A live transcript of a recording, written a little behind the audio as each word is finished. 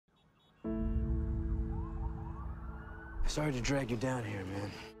Sorry to drag you down here, man.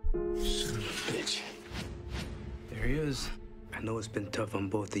 Son of a bitch. There he is. I know it's been tough on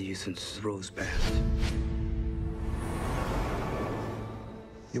both of you since Rose passed.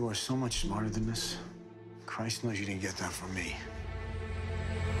 You are so much smarter than this. Christ knows you didn't get that from me.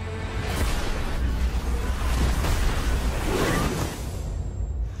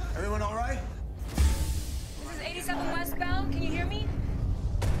 Everyone all right? This is 87 westbound. Can you hear me?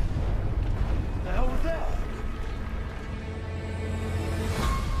 The hell was that?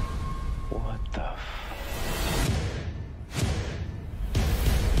 What the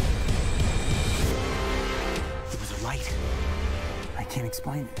It was a light. I can't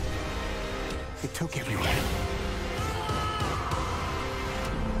explain it. It took everywhere.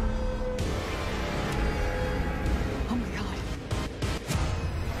 Oh my god.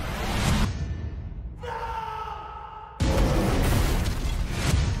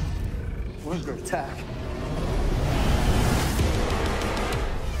 Where's the attack?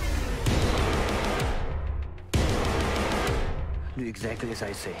 Do exactly as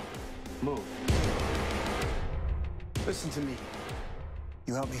I say. Move. Listen to me.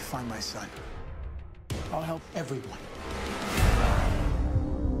 You help me find my son. I'll help everyone.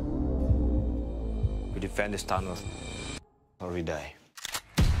 We defend this tunnel, or we die.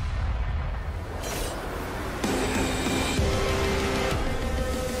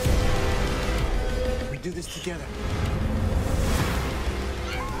 We do this together.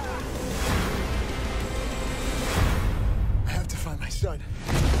 I have to find my son.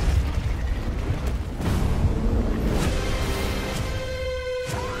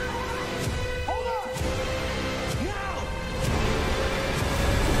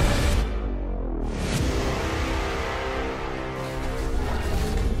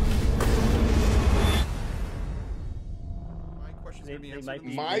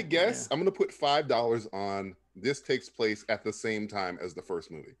 My guess, I'm gonna put $5 on this takes place at the same time as the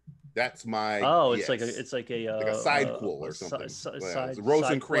first movie. That's my it's guess. like a sidequel or something. It's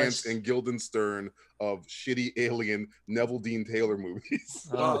Rosencrantz and Guildenstern of shitty alien Neville Dean Taylor movies.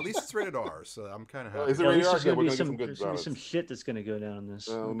 Well, at least it's rated R, so I'm kind of happy. Is it rated R? Yeah, we're there's gonna gonna get be some shit that's gonna go down in this.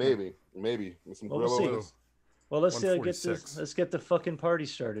 Maybe with some Grillo. Well, let's get this. Let's get the fucking party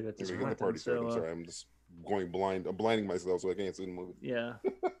started at this Get point. the party started. I'm sorry, I'm just going blind. I'm blinding myself so I can't see the movie. Yeah.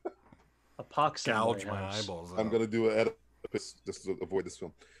 A pox. Gouge my eyeballs out. I'm gonna do an Oedipus just to avoid this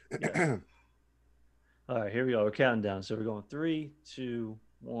film. Yeah. All right, here we go. We're counting down. So we're going 3, 2,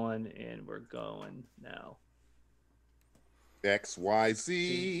 1, and we're going now.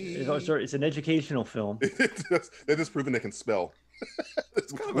 XYZ. It's an educational film. They're just proving they can spell.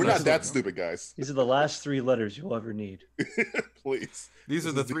 We're not that stupid, guys. These are the last 3 letters you'll ever need. Please. These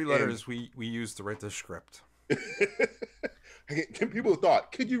are the 3 letters we use to write the script. People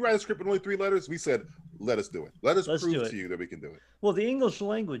thought, could you write a script in only 3 letters? We said, let us do it. Let's prove to you that we can do it. Well, the English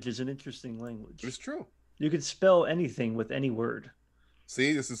language is an interesting language. It's true. You could spell anything with any word.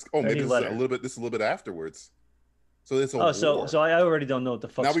 See, this is maybe this is a little bit afterwards. So it's a war. So I already don't know what the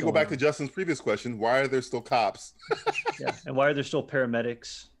fuck. Now we go back to Justin's previous question: why are there still cops? Yeah, and why are there still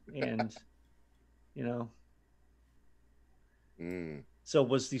paramedics? And So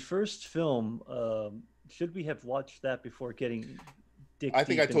was the first film? Should we have watched that before getting? I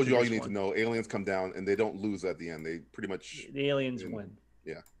think I told you all you need to know. Aliens come down and they don't lose at the end. They pretty much the aliens win.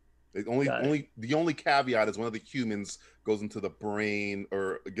 Yeah. The only caveat is one of the humans goes into the brain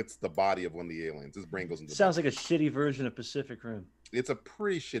or gets the body of one of the aliens. His brain goes into. Sounds like a shitty version of Pacific Rim. It's a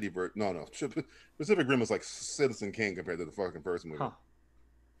pretty shitty version. No. Pacific Rim is like Citizen Kane compared to the fucking first movie. Huh.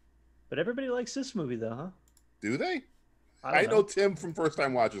 But everybody likes this movie, though, huh? Do they? I know Tim from First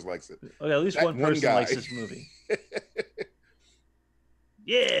Time Watchers likes it. Okay, at least one person likes this movie.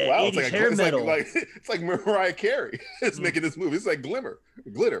 Yeah, wow, 80s hair metal. It's like Mariah Carey is making this movie. It's like glitter.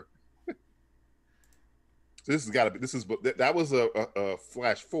 So this has got to be. That was a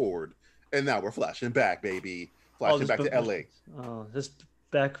flash forward, and now we're flashing back, baby. Flashing back to L.A. Oh, this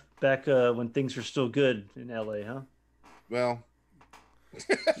back when things were still good in L.A., huh? Well,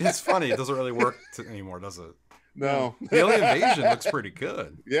 it's funny. It doesn't really work anymore, does it? No. The alien invasion looks pretty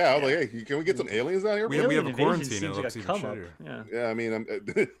good. Yeah, I was like, hey, can we get some aliens out here? We have a quarantine. It looks even shittier. Yeah, I mean,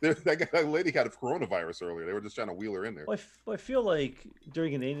 that lady had a coronavirus earlier. They were just trying to wheel her in there. Well, I feel like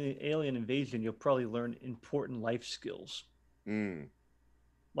during an alien invasion, you'll probably learn important life skills.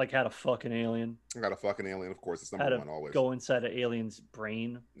 Like how to fuck an alien. How to fuck an alien, of course. It's number one always. Go inside an alien's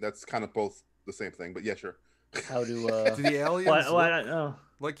brain. That's kind of both the same thing, but yeah, sure. How to... Do the aliens look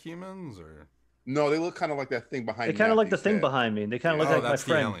like humans, or... No, they look kind of like that thing behind me. They kind of like the thing behind me. They kind of look like my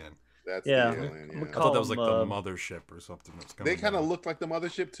friend. Alien. That's the alien. Yeah. I thought that was like the mothership or something. They kind of look like the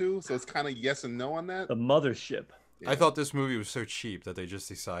mothership too, so it's kind of yes and no on that. The mothership. I thought this movie was so cheap that they just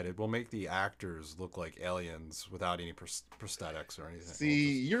decided we'll make the actors look like aliens without any prosthetics or anything.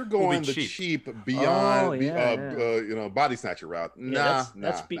 See, you're going the cheap beyond, you know, body snatcher route.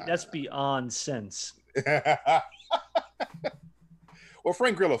 That's beyond sense. Well,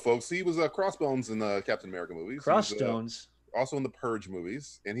 Frank Grillo, folks, he was Crossbones in the Captain America movies. Crossbones. Also in the Purge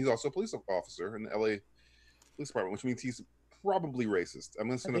movies, and he's also a police officer in the LA Police Department, which means he's probably racist. I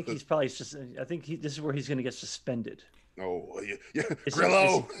think he's probably just. I think this is where he's going to get suspended. Oh, yeah.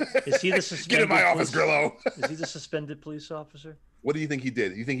 Grillo! Is he the suspended? Get in my office, Grillo! Is he the suspended police officer? What do you think he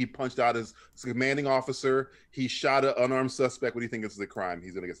did? You think he punched out his commanding officer? He shot an unarmed suspect. What do you think is the crime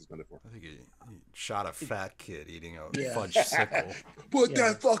he's going to get suspended for? I think he shot a fat kid eating a fudge sickle. Put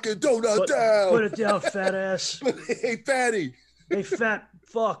that fucking donut down! Put it down, fat ass! Hey, fatty! Hey, fat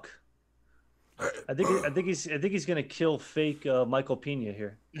fuck! I think he's gonna kill fake Michael Pena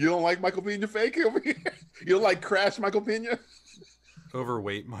here. You don't like Michael Pena fake over here? You don't like Crash Michael Pena?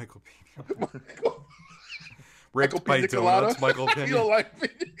 Overweight Michael Pena. Michael by Pina donuts, Colada? Michael Pena. You don't like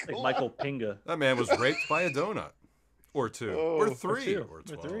Michael Pinga. That man was raped by a donut. Or two. Or three. Or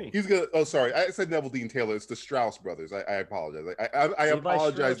 12. He's gonna. Oh, sorry. I said Neville Dean Taylor. It's the Strauss brothers. I apologize. I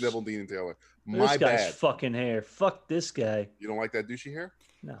apologize, Strauss. Neville Dean and Taylor. This guy's fucking hair. Fuck this guy. You don't like that douchey hair?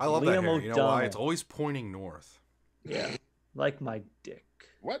 No. I love that hair. You know why? It's always pointing north. Yeah. Like my dick.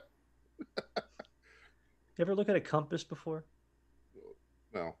 What? You ever look at a compass before?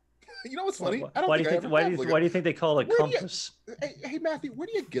 No. You know what's funny? Why do you think they call it a compass? Hey, Matthew, where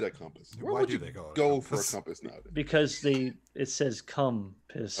do you get a compass? Where Why would do you they call it go for a compass nowadays? Because it says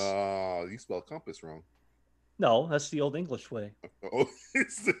compass. You spell compass wrong. No, that's the old English way. Oh,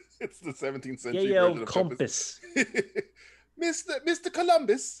 it's the 17th century Yeah, version of compass. Mr.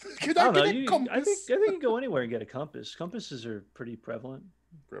 Columbus, can I get a compass? I think you can go anywhere and get a compass. Compasses are pretty prevalent.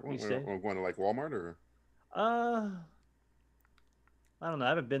 Prevalent? We're going to like Walmart or? I don't know. I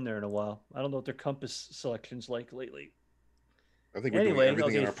haven't been there in a while. I don't know what their compass selection's like lately. I think we're doing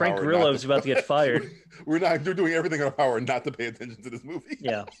everything in our Frank power. Grillo's about to get fired. We're doing everything in our power not to pay attention to this movie.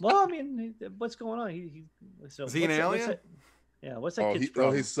 Yeah. Well, I mean, what's going on? Is he an alien? What's that kid's from?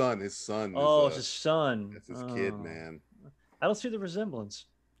 Oh, his son. His son. Oh, it's his son. It's his kid, man. I don't see the resemblance.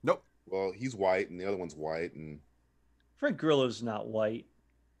 Nope. Well, he's white, and the other one's white, and Frank Grillo's not white.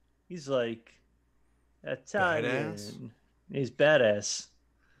 He's like Italian. Badass. He's badass.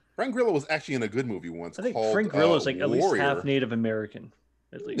 Frank Grillo was actually in a good movie once. I think called, Frank Grillo's like at least Warrior. half Native American,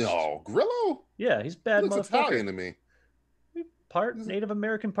 at least. No, Grillo. Yeah, he's bad. He looks motherfucker. Italian to me. Part Native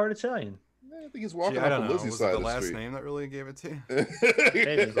American, part Italian. I think he's walking I up don't on know. Lizzie's Was side it the of the last street. name that really gave it to you?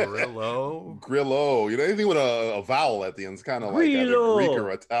 Maybe. Grillo. Grillo. You know, anything with a vowel at the end is kind of like either Greek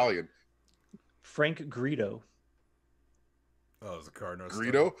or Italian. Frank Greedo. Oh, it was a Cardinals.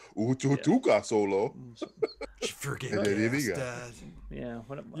 Greedo? Ututuka solo. You forget Yeah, your yeah. dad. Yeah.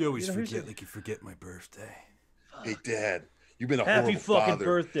 You always forget like you forget my birthday. Hey, Dad. You've been a Happy horrible fucking father.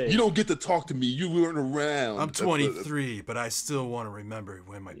 birthday. You don't get to talk to me. You weren't around. I'm 23, but I still want to remember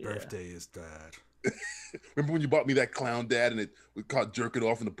when my birthday is, Dad. Remember when you bought me that clown, Dad, and we caught jerking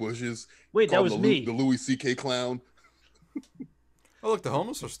off in the bushes? Wait, that Called was the me. The Louis C.K. clown. Oh, look, the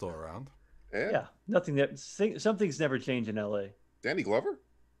homeless are still around. Yeah. Something's never changed in L.A. Danny Glover?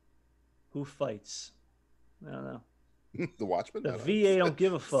 Who fights? I don't know. The Watchmen? The VA don't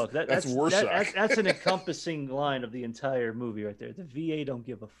give a fuck. That's Rorschach. That's an encompassing line of the entire movie right there. The VA don't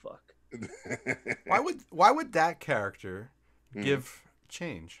give a fuck. Why would that character give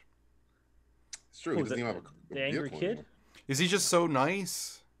change? It's true. He doesn't even have the angry vehicle kid? anymore. Is he just so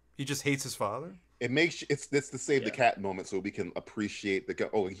nice? He just hates his father? It makes it's the save the cat moment, so we can appreciate the guy.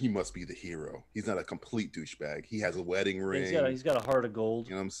 Oh, he must be the hero. He's not a complete douchebag. He has a wedding ring. He's got a heart of gold.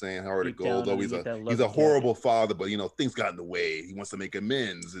 You know what I'm saying? Heart of Deep down gold. Oh, he's a horrible father, but things got in the way. He wants to make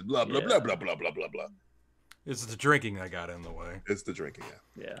amends. And blah blah blah blah blah blah blah blah. It's the drinking that got in the way. It's the drinking,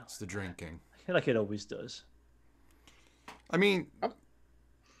 yeah. Yeah. It's the drinking. Like it always does. I mean,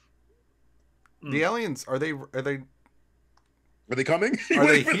 the aliens are they coming? Are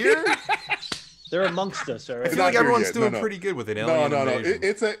they here? They're amongst us, all right? I feel like everyone's doing pretty good with it. No.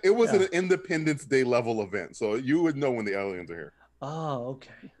 It was an Independence Day level event, so you would know when the aliens are here. Oh,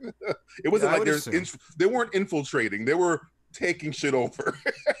 okay. It wasn't like they weren't infiltrating; they were taking shit over.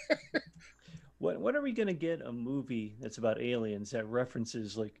 When are we gonna get a movie that's about aliens that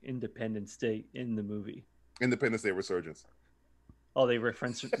references like Independence Day in the movie? Independence Day Resurgence. Oh, they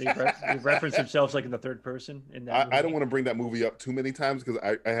reference they reference themselves like in the third person. In that I don't want to bring that movie up too many times because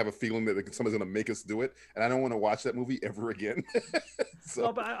I have a feeling that somebody's going to make us do it, and I don't want to watch that movie ever again. So,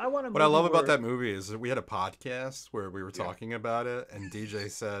 no, but I want to. What I love about that movie is that we had a podcast where we were talking about it, and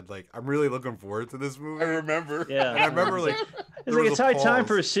DJ said, like, I'm really looking forward to this movie. I remember. Yeah. And I remember, like, it's like it's high time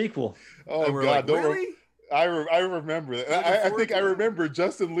for a sequel. Oh, God. Like, really? I remember that. I think I remember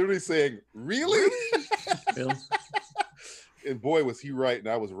Justin literally saying, really? Really? And boy, was he right, and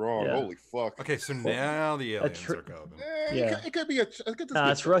I was wrong. Yeah. Holy fuck! Okay, so now the aliens are coming. Yeah, it could be a. Nah,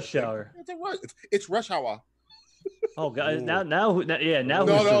 it's rush hour. It's rush hour. Oh God! Ooh. Now. No,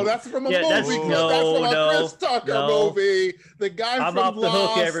 that's from a movie. That's from a Chris Tucker movie. The guy I'm from off the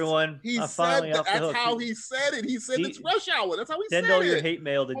Lost, hook, everyone. He said that's how he said it. He said it's rush hour. That's how he said it. Send all your hate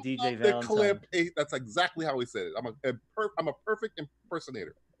mail to DJ Valentine. Clip. That's exactly how he said it. I'm a perfect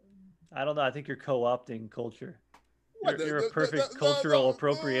impersonator. I don't know. I think you're co-opting culture. You're a perfect cultural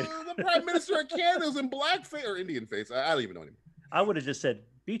appropriator. The Prime Minister of Canada is in blackface or Indian face. I don't even know anymore. I would have just said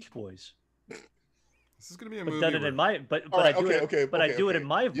Beach Boys. This is gonna be a movie. Done it in my, but I do it in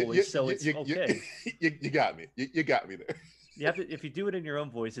my voice, so it's okay. You got me. You got me there. You have to. If you do it in your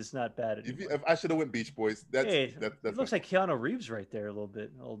own voice, it's not bad anymore. If I should have went Beach Boys. It looks like Keanu Reeves right there a little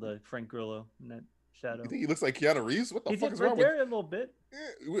bit. Old Frank Grillo in that shadow. You think he looks like Keanu Reeves? What the fuck is right wrong there with? A little bit.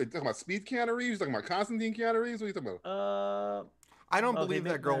 We're talking about Speed Keanu Reeves. Talking about Constantine Keanu Reeves. What are you talking about? I don't believe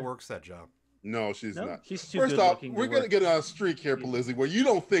that girl works that job. No, she's not. She's too First off, good-looking we're going to get on a streak here, Palizzi, where you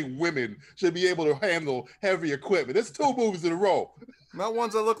don't think women should be able to handle heavy equipment. It's 2 movies in a row. Not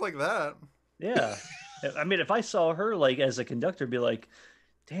ones that look like that. Yeah. I mean, if I saw her like as a conductor, I'd be like,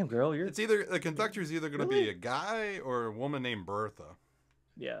 damn, girl, you're... It's either... The conductor's either going to be a guy or a woman named Bertha.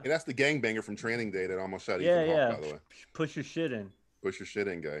 Yeah. Hey, that's the gangbanger from Training Day that almost shot Ethan Hawke, by the way. Push your shit in. Push your shit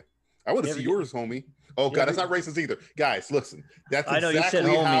in, guy. I want to see yours, homie. Oh, God, that's not racist either. Guys, listen. That's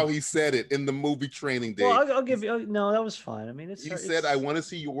exactly how he said it in the movie Training Day. Well, I'll give you... No, that was fine. I mean, he said, I want to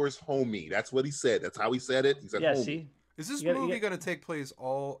see yours, homie. That's what he said. That's how he said it. He said, homie. See? Is this movie going to take place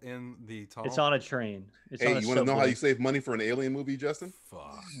all in the tunnel? It's on a train. It's hey, you want to know how you save money for an alien movie, Justin?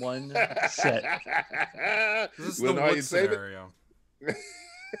 Fuck. One set. This is the Wood scenario.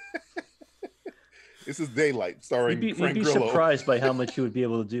 This is Daylight, starring Frank You'd be Grillo. surprised by how much you would be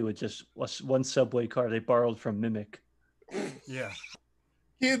able to do with just one subway car they borrowed from Mimic. Yeah.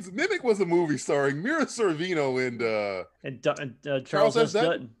 Kids, Mimic was a movie starring Mira Sorvino and Charles S.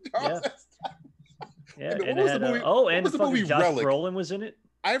 Dutton. Yeah, and fucking Josh Brolin was in it.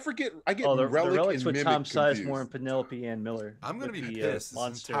 I forget. I get the Relic's with Mimic Tom Sizemore confused. and Penelope Ann Miller. I'm gonna be pissed.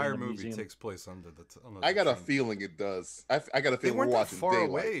 This entire movie takes place under the. I got a feeling it does. I got a feeling we're watching far Daylight.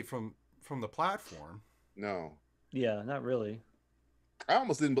 away from the platform. No. Yeah, not really. I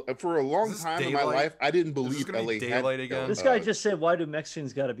almost didn't. For a long time in my life, I didn't believe LA Daylight again. This guy just said, "Why do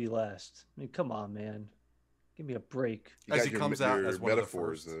Mexicans got to be last?" I mean, come on, man. Give me a break. As he comes out as one of the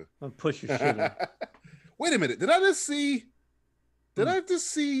first. Push your shit in. Wait a minute. Did I just see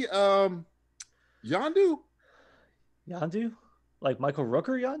Yondu? Yondu? Like Michael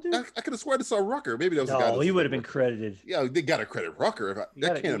Rooker Yondu? I could have sworn I saw Rooker. Maybe that was the guy. No, he would have been credited. Yeah, they got to credit Rooker.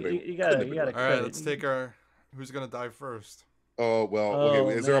 That can't have been. You got to All right, let's take our... Who's going to die first? Oh, well,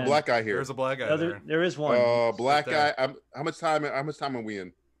 okay. Is there a black guy here? There's a black guy there. There is one. Black guy. How much time are we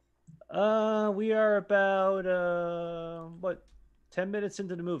in? We are about, 10 minutes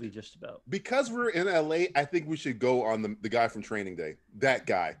into the movie, just about. Because we're in LA, I think we should go on the guy from Training Day. That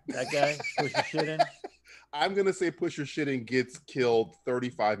guy. That guy? Push your shit in? I'm going to say Push Your Shit In gets killed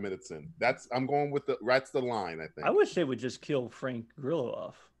 35 minutes in. I'm going with that's the line, I think. I wish they would just kill Frank Grillo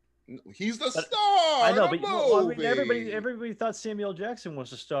off. He's the star. I know, but everybody thought Samuel Jackson was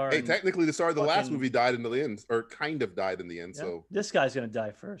the star. Hey, technically, the star of the last movie died in the end, or kind of died in the end. Yeah. So this guy's gonna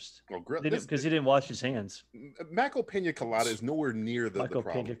die first. Oh, because he didn't wash his hands. Michael Pena Colada is nowhere near the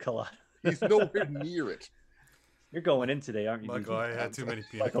problem. Pena Colada. He's nowhere near it. You're going in today, aren't you? Michael, I had too many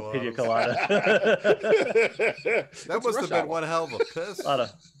pina Michael coladas. Pena Colada. That must have been one hell of a piss.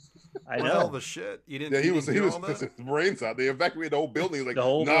 I know. Hell of a shit. You didn't. Yeah, he was pissing his brains out. They evacuated the whole building. He's like,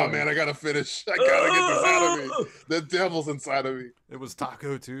 building. Man, I gotta finish. I gotta get this out of me. The devil's inside of me. It was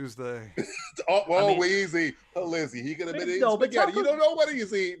Taco Tuesday. Easy. Lizzie, he could have been eating spaghetti. You don't know what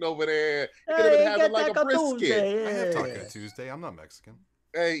he's eating over there. He could have been having like a brisket. I have Taco Tuesday. I'm not Mexican.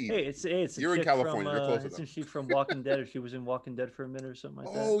 Hey, it's you're in California. You're close enough. Isn't she from Walking Dead, or she was in Walking Dead for a minute or something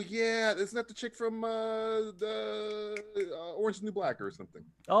like that? Oh yeah, isn't that the chick from the Orange is the New Black or something?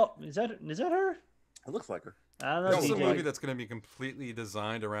 Oh, is that her? It looks like her. I don't know. This is a movie that's going to be completely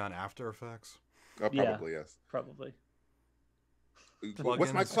designed around After Effects. Probably yes. Probably.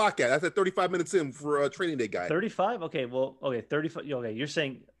 What's my clock at? That's at 35 minutes in for a training day guy. 35? Okay, well, okay, 35. Okay, you're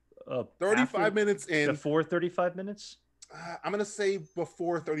saying 35 minutes in. Before 35 minutes? I'm gonna say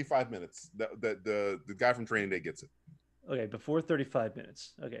before 35 minutes. The guy from training day gets it. Okay, before 35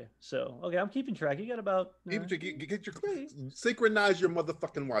 minutes. Okay, so I'm keeping track. You got about synchronize your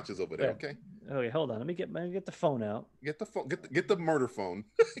motherfucking watches over there. Okay. Okay, hold on. Let me get the phone out. Get the phone. Get the murder phone.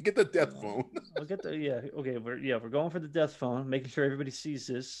 Get the death phone. I'll get the Okay, we're going for the death phone. Making sure everybody sees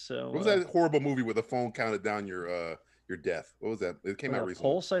this. So what was that horrible movie where the phone counted down your death? What was that? It came out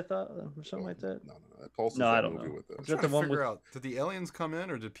recently. Pulse, I thought, or something like that. No. Pulse. No, I don't know. I'm trying to figure out, did the aliens come in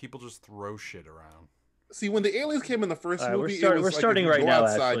or did people just throw shit around? See, when the aliens came in the first movie, we're starting right now.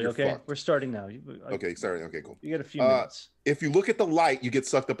 Actually, okay, we're starting now. Okay, sorry. Okay, cool. You got a few minutes. If you look at the light, you get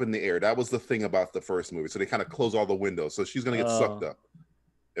sucked up in the air. That was the thing about the first movie. So they kind of close all the windows, so she's gonna get sucked up.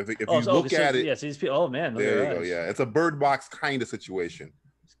 If you look at it, yes, these people. Oh man, there you go. Yeah, it's a Bird Box kind of situation.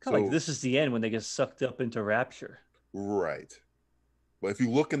 It's kind of like this is the end when they get sucked up into rapture. Right, but if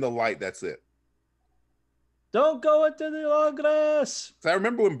you look in the light, that's it. Don't go into the long grass. So I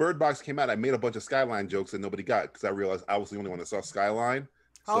remember when Bird Box came out, I made a bunch of Skyline jokes that nobody got because I realized I was the only one that saw Skyline.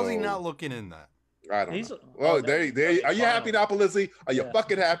 How's he not looking in that? I don't know. Well, there. Are you happy now, Polizzi? Are you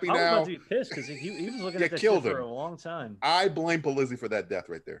fucking happy now? I was about to be pissed because he was looking at that shit for a long time. I blame Polizzi for that death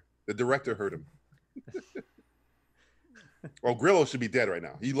right there. The director hurt him. Well, Grillo should be dead right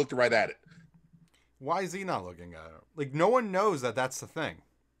now. He looked right at it. Why is he not looking at it? Like, no one knows that that's the thing.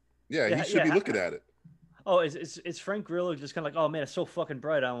 Yeah, he should be looking at it. Oh, it's Frank Grillo just kind of like, oh man, it's so fucking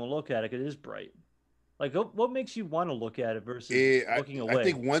bright. I don't want to look at it because it is bright. Like, what makes you want to look at it versus looking away? I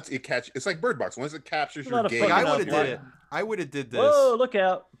think once it catches, it's like Bird Box. Once it captures your gaze, I would have did it. I would have did this. Whoa, look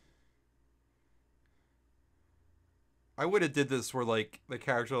out! I would have did this where like the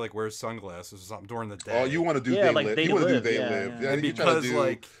character like wears sunglasses or something during the day. Oh, you want to do They Live? You want to do They Live? Yeah, and because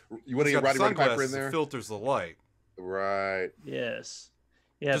like you want to get Roddy Piper in there. It filters the light. Right. Yes.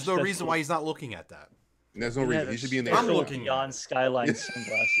 Yeah. There's no reason why he's not looking at that. There's no reason. He should be in there. I'm looking beyond Skyline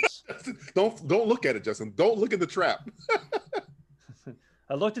sunglasses. Don't look at it, Justin. Don't look in the trap.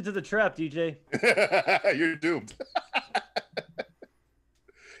 I looked into the trap, DJ. You're doomed.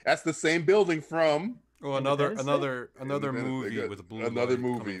 That's the same building from. Oh, another movie with a blue light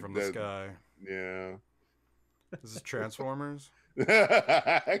coming from the sky. Yeah. This is Transformers.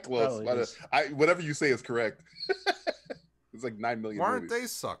 Close. Whatever you say is correct. It's like 9 million. Why aren't they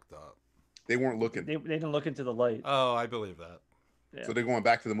sucked up? They weren't looking. They didn't look into the light. Oh, I believe that. Yeah. So they're going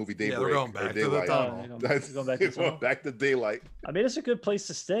back to the movie Daybreak. Yeah, they're going back to the tunnel. They're going back to daylight. I mean, it's a good place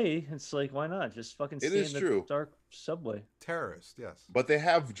to stay. It's like, why not? Just fucking stay in the dark subway. Terrorist, yes. But they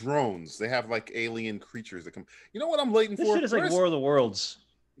have drones. They have like alien creatures that come. You know what I'm waiting for? This shit is like War of the Worlds.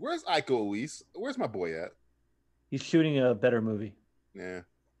 Where's Iko Uwais? Where's my boy at? He's shooting a better movie. Yeah,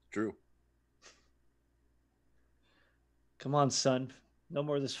 true. Come on, son. No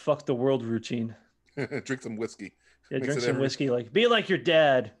more of this fuck the world routine. Drink some whiskey. Yeah, drink some whiskey. Like, be like your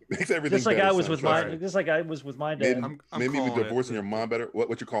dad. Makes everything just like better, I was with my. Just like I was with my dad. Maybe divorcing your mom better.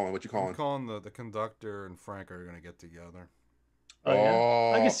 What you calling? I'm calling the conductor and Frank are gonna get together. Oh,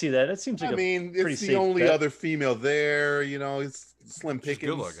 yeah? I can see that. It seems like it's the only other female there. You know, it's slim pickings. She's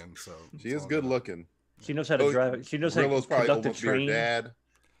good looking, so she is good looking. She knows how to drive. She knows how to conduct a train. Dad.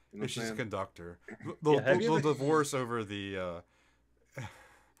 You know she's a conductor. They'll divorce over the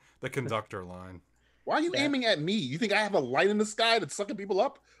conductor line. Why are you aiming at me? You think I have a light in the sky that's sucking people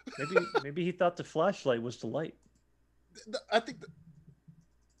up? Maybe he thought the flashlight was the light. I think.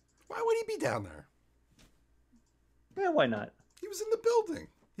 Why would he be down there? Yeah, why not? He was in the building.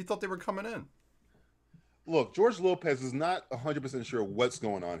 He thought they were coming in. Look, George Lopez is not 100% sure what's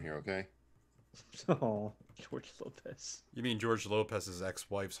going on here, okay? Oh, George Lopez. You mean George Lopez's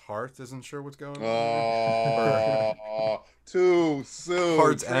ex-wife's heart isn't sure what's going on? Oh, too soon.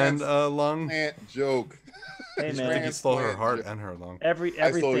 Heart and lung. Joke. Hey man, I think he stole her heart and her lung.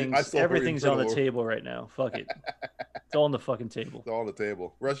 Everything's on the table right now. Fuck it. It's all on the fucking table. It's all on the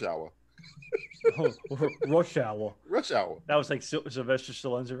table. Rush hour. Rush hour. Rush hour. That was like Sylvester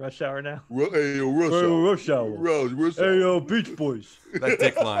Stallone's Rush Hour now. Hey yo, Rush hour. Rush hour. Hey yo, Beach Boys. That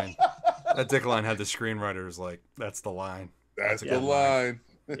dick line. That dick line had the screenwriters like, that's the line. That's the line.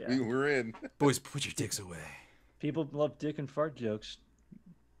 Yeah. We're in. Boys, put your dicks away. People love dick and fart jokes.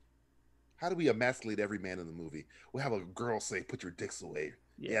 How do we emasculate every man in the movie? We'll have a girl say, "Put your dicks away."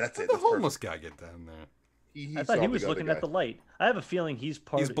 Yeah, that's How'd it. The that's homeless guy get down there. I thought he was looking at the light. I have a feeling he's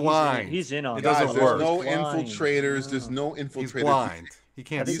part. He's blind. He's in on it. Guys, Doesn't work. There's no infiltrators. There's no infiltrators. He's blind. He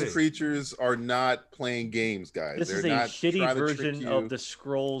can't see. These creatures are not playing games, guys. This is a shitty version of the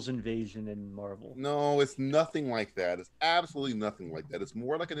Skrulls invasion in Marvel. No, it's nothing like that. It's absolutely nothing like that. It's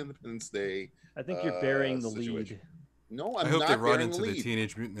more like an Independence Day. I think you're burying the situation. lead. No, I hope they run into the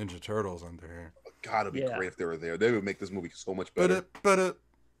Teenage Mutant Ninja Turtles under here. God, it'd be great if they were there. They would make this movie so much better. But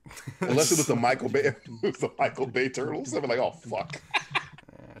unless it was the Michael Bay Turtles, I'd be like, oh fuck.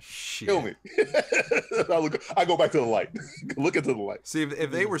 Shit. Kill me. I go back to the light. Look into the light. See,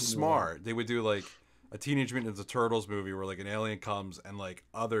 if they were smart, they would do like a Teenage Mutant Ninja Turtles movie where like an alien comes and like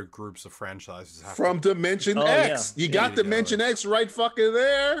other groups of franchises have from Dimension X. You got Dimension X right fucking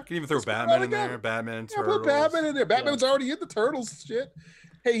there. You can even throw Batman in there. Batman and Turtles. Put Batman in there. Batman's already in the Turtles shit.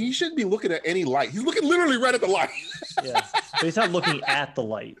 Hey, he shouldn't be looking at any light. He's looking literally right at the light. Yeah, but he's not looking at the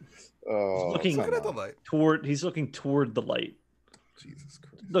light. Oh, he's looking at the light. He's looking toward the light. Jesus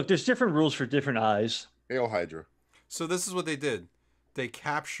Christ. Look, there's different rules for different eyes. Hail Hydra. So this is what they did. They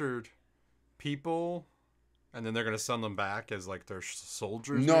captured people, and then they're gonna send them back as like their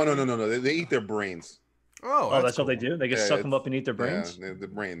soldiers. No. They eat their brains. Oh, that's cool. What they do. They just suck them up and eat their brains. Yeah, the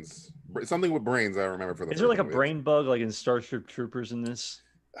brains. Something with brains. I remember for the. Is there like a brain bug like in Starship Troopers in this?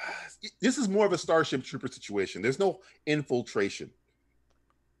 This is more of a Starship Trooper situation. There's no infiltration.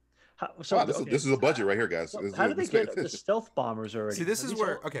 This is a budget right here, guys. How did they get the stealth bombers already? See, this is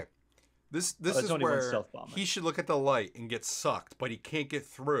where This is where he should look at the light and get sucked, but he can't get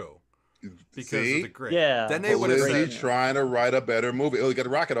through because of the grid. Yeah. Then they would have said, trying to write a better movie. Oh, they got the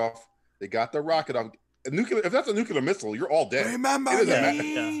rocket off. They got the rocket off. If that's a nuclear missile, you're all dead. Remember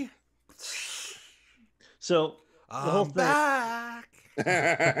me? So the whole thing. Back.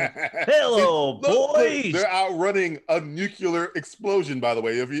 Hello, boys. They're outrunning a nuclear explosion, by the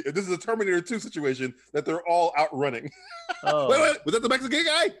way. If this is a Terminator 2 situation, that they're all outrunning. Oh. Wait, was that the Mexican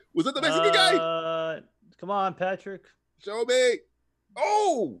guy? Was that the Mexican guy? Come on, Patrick. Show me.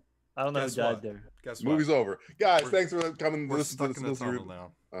 Oh, I don't know who died there. Guess what? Movie's over, guys. Thanks for coming. We're stuck in the tunnel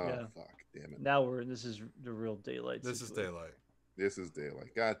now. Oh, yeah. Fuck, damn it. Now this is the real daylight. This is daylight. This is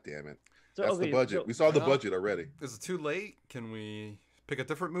daylight. God damn it. So, that's the budget. We saw the budget already. Is it too late? Can we pick a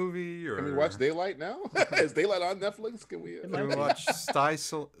different movie? Or can we watch Daylight now? Is Daylight on Netflix? Can we watch Sly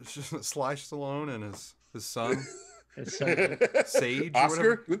Stallone and his son? Sage.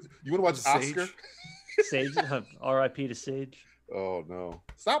 Oscar? You want to watch Oscar? Sage. R.I.P. to Sage. Oh no!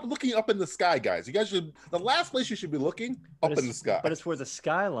 Stop looking up in the sky, guys. You guys should. The last place you should be looking up in the sky. But it's where the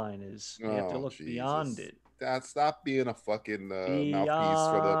skyline is. You have to look beyond it. Stop being a fucking mouthpiece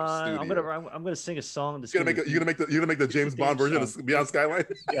for the studio. I'm gonna sing a song. You're gonna make the James Bond version of Beyond Skyline.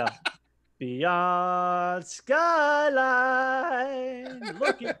 Yeah. Beyond Skyline.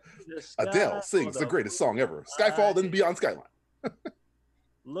 Look at the sky. Adele sings the greatest song ever. Skyfall, then Beyond Skyline.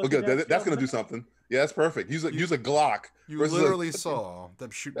 Look at that's gonna do something. Yeah, that's perfect. Use a Glock. You literally saw them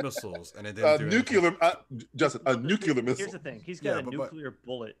shoot missiles, and it didn't do nuclear. Justin, a nuclear missile. Here's the thing. He's got a nuclear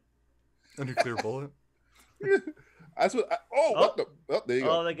bullet. A nuclear bullet. That's what. There you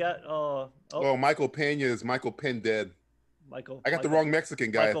go. Oh, they got. Oh, Michael Pena is Michael Penn dead. I got the wrong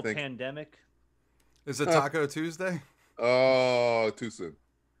Mexican guy. Michael I think. Pandemic. Is it Taco Tuesday? Oh, too soon.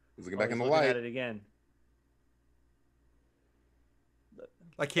 He's looking back in the light. At it again.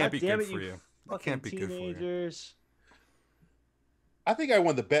 That can't be good for you. That can't be good for you. I think I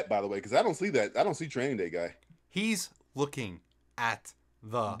won the bet, by the way, because I don't see that. I don't see Training Day guy. He's looking at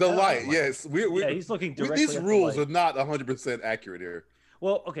the light. Yes, he's looking directly. These rules are not 100% accurate here.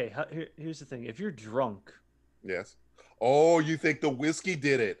 Well, okay. Here's the thing: if you're drunk, yes. Oh, you think the whiskey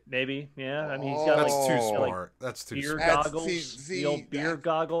did it? Maybe, yeah. I mean, he's got that's too smart. That's too beer smart. goggles. The old beer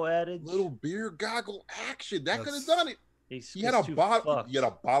goggle adage. Little beer goggle action. That could have done it. He had a bottle. He had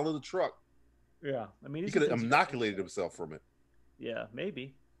a bottle in the truck. Yeah, I mean, he could have inoculated himself from it. Yeah,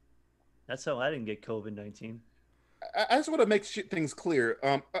 maybe. That's how I didn't get COVID-19. I just want to make things clear.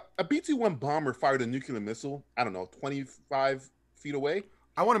 A B-21 bomber fired a nuclear missile. I don't know, 25 feet away.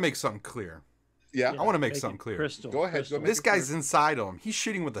 I want to make something clear. Yeah, I want to make something clear. Go ahead. This guy's inside him. He's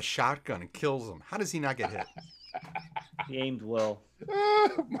shooting with a shotgun and kills him. How does he not get hit? He aimed well.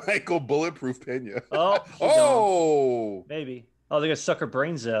 Michael Bulletproof Pena. Oh, maybe. Oh, they're gonna suck her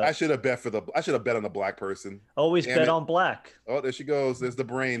brains out. I should have bet on the black person. Always bet on black. Oh, there she goes. There's the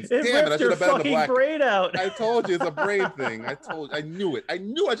brains. Damn it! I should have bet on the black. Brain out. I told you it's a brain thing. I knew it. I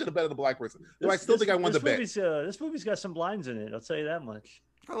knew I should have bet on the black person. I still think I won the bet. This movie's got some lines in it. I'll tell you that much.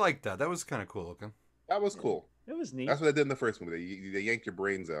 I like that. That was kind of cool looking. That was cool. It was neat. That's what they did in the first movie. They yanked your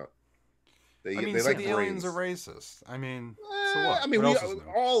brains out. They like the aliens are racist. I mean, so what? I mean,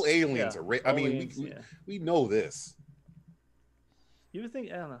 all aliens are racist. I mean, aliens, we know this. You would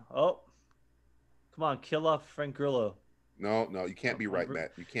think, I don't know. Oh, come on, kill off Frank Grillo. No, you can't be right,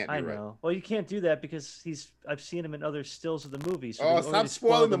 Matt. You can't be right. I know. Well, you can't do that because I've seen him in other stills of the movie. So stop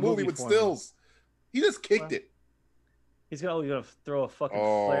spoiling the movie with stills. He just kicked it. He's gonna throw a fucking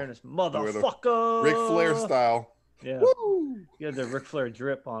flare in his motherfucker. Ric Flair style. Yeah. Woo! You had the Ric Flair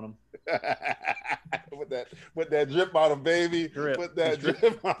drip on him. Put that drip on him, baby. Put that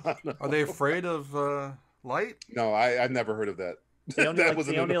drip on him. Are they afraid of light? No, I've never heard of that. They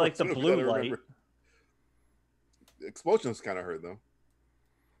only like the blue light. The explosions kind of hurt though.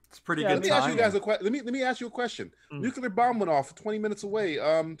 It's pretty good. Let me ask you guys let me ask you a question. Nuclear bomb went off 20 minutes away.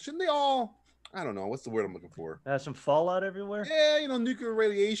 Shouldn't they all? I don't know. What's the word I'm looking for? Has some fallout everywhere? Yeah, nuclear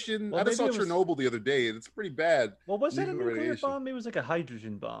radiation. Well, I just saw Chernobyl the other day. It's pretty bad. Well, was that a nuclear bomb? It was like a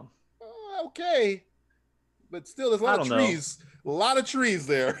hydrogen bomb. Okay. But still, there's a lot of trees. A lot of trees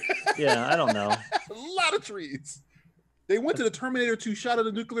there. Yeah, I don't know. A lot of trees. They went to the Terminator 2 shot of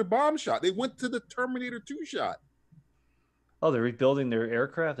the nuclear bomb shot. They went to the Terminator 2 shot. Oh, they're rebuilding their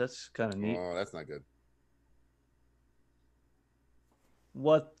aircraft? That's kind of neat. Oh, that's not good.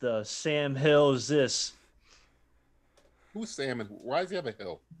 What the Sam Hill is this? Who's Sam and why does he have a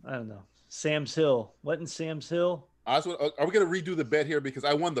hill? I don't know. Sam's Hill. What in Sam's Hill? Are we going to redo the bet here? Because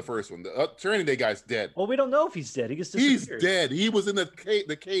I won the first one. The Training Day guy's dead. Well, we don't know if he's dead. He just disappeared. He's dead. He was in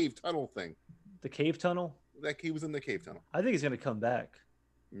the cave tunnel thing. The cave tunnel? He was in the cave tunnel. I think he's going to come back.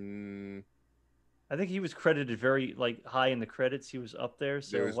 I think he was credited very high in the credits. He was up there.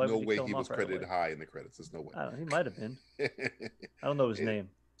 So there's no way he was credited high in the credits. There's no way. I don't know. He might have been. I don't know his name.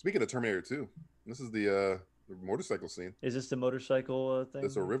 Speaking of Terminator 2, this is the motorcycle scene. Is this the motorcycle thing?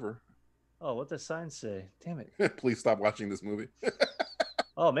 It's a river. Oh, what does the sign say? Damn it. Please stop watching this movie.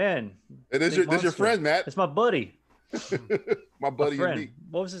 Oh, man. This your friend, Matt. It's my buddy. My buddy and me.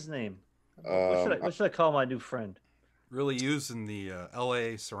 What was his name? What should I call my new friend? Really using the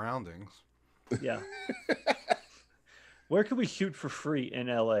LA surroundings. Yeah. Where can we shoot for free in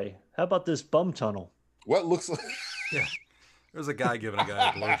LA? How about this bum tunnel? What looks like... Yeah. There's a guy giving a guy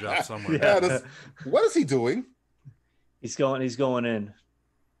a blowjob somewhere. Yeah, what is he doing? He's going in.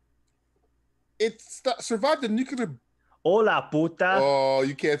 It survived the nuclear... Hola, puta. Oh,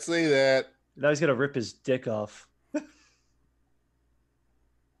 you can't say that. Now he's going to rip his dick off.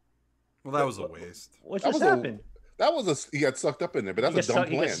 Well, that was a waste. What just happened? He got sucked up in there, but that's a dumb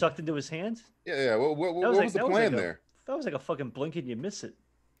plan. He got sucked into his hand? Yeah. What was the plan there? That was like a fucking blink and you miss it.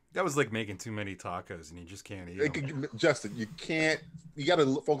 That was like making too many tacos and you just can't eat them. Justin, you can't. You got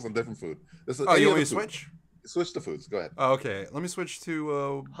to focus on different food. You want me to switch? Switch the foods. Go ahead. Oh, okay. Let me switch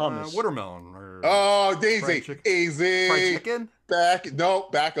to hummus, watermelon. Or Daisy, easy. Fried chicken.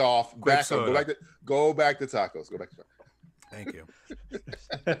 Back off. Go back to tacos. Go back to tacos. Thank you.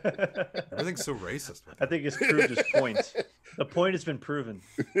 Everything's so racist. I think it's proved his point. The point has been proven.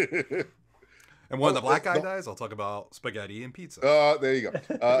 And when the black guy dies, I'll talk about spaghetti and pizza. There you go.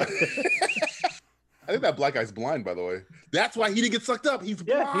 I think that black guy's blind, by the way. That's why he didn't get sucked up. He's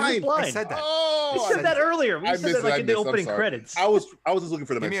blind. He was blind. I said that. Oh, we said that earlier. We said that in the opening credits. I was just looking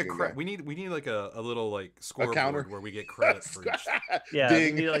for the Give me Mexican guy. We need like a little scoreboard where we get credit for each. Yeah.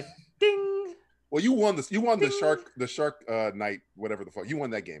 Ding. Ding. Well, you won this. You won the shark night, whatever the fuck. You won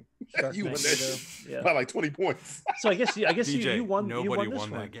that game. You won that by like 20 points. So I guess DJ, you won. Nobody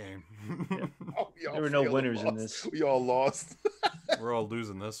won that game. Yeah. There were no winners in this. We all lost. We're all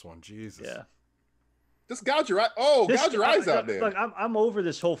losing this one. Jesus. Yeah. Just gouge your eye. Gouge your eyes out there. Look, I'm over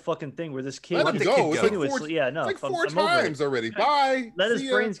this whole fucking thing where this kid. Let him go. It's like four times already. Bye. Let his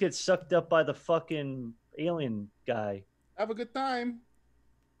brains get sucked up by the fucking alien guy. Have a good time.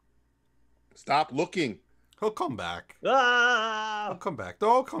 Stop looking. He'll come back. He'll come back.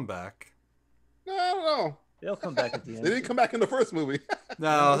 They'll come back. No, I don't know. They'll come back at the end. They didn't come back in the first movie.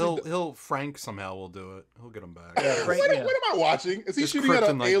 No, he'll Frank somehow will do it. He'll get him back. Yeah, Frank, what am I watching? Is he shooting at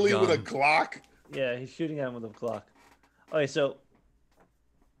an alien with a Glock? Yeah, he's shooting at him with a Glock. Okay, so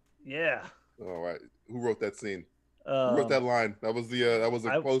yeah. All right. Who wrote that scene? Who wrote that line? That was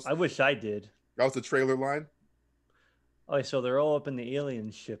the post. I wish I did. That was the trailer line. Okay, so they're all up in the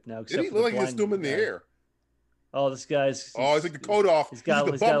alien ship now. Did he look like he was still in the air? Oh, this guy's. Oh, he's like the coat off. He's got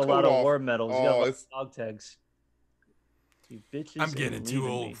a lot of war medals. He's got a lot of dog tags. You bitches. I'm getting too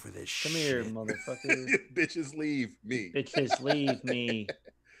old for this shit. Come here, motherfucker. Bitches leave me. Bitches leave me.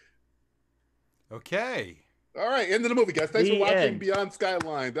 Okay. All right, end of the movie, guys. Thanks for watching Beyond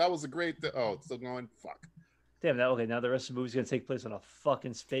Skyline. That was a great. It's still going. Fuck. Damn that. Okay, now the rest of the movie's gonna take place on a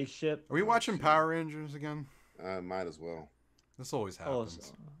fucking spaceship. Are we watching Power Rangers again? Might as well. This always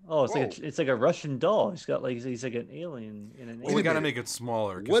happens. Oh, it's like a Russian doll. He's got he's like an alien in an. Well, we got to make it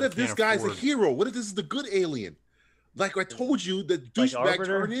smaller. What if this guy's a hero? What if this is the good alien? Like I told you, the douchebag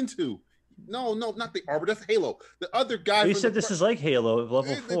turned into. No, not the Arbiter. That's Halo. The other guy. You said this is like Halo level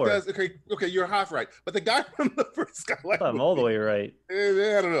 4. Okay, you're half right. But the guy from the first Skyline. I'm all the way right.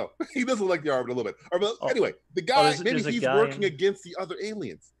 I don't know. He does look like the Arbiter a little bit. Anyway, the guy maybe he's working against the other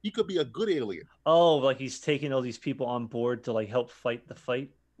aliens. He could be a good alien. Oh, like he's taking all these people on board to help fight the fight.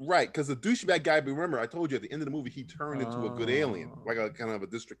 Right, because the douchebag guy. Remember, I told you at the end of the movie he turned into a good alien, like a kind of a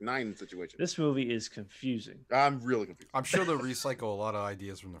District 9 situation. This movie is confusing. I'm really confused. I'm sure they'll recycle a lot of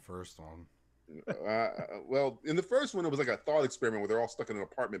ideas from the first one. Well, in the first one, it was like a thought experiment where they're all stuck in an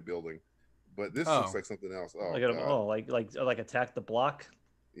apartment building, but this looks like something else. Like Attack the Block.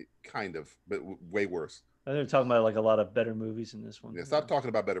 Kind of, but way worse. I think we're talking about a lot of better movies in this one. Yeah, stop talking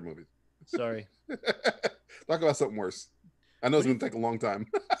about better movies. Sorry. Talk about something worse. I know it's going to take a long time.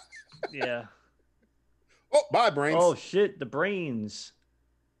 Yeah. Oh, bye, brains. Oh, shit. The brains.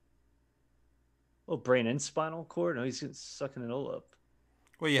 Oh, brain and spinal cord? No, he's sucking it all up.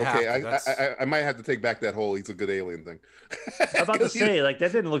 Well, you I might have to take back that whole he's a good alien thing. I'm about to say, that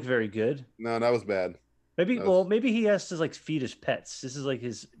didn't look very good. No, that was bad. Maybe he has to feed his pets. This is like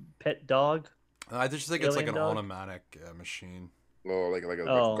his pet dog. I just think it's like an automatic machine. Oh, like a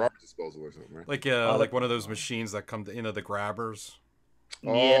garbage disposal or something, right? Like one of those machines that come to, the grabbers.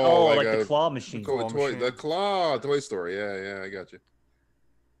 Yeah, like the claw machine. The claw Toy Story. Yeah, I got you.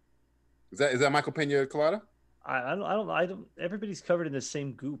 Is that Michael Pena Colada? I don't. Everybody's covered in the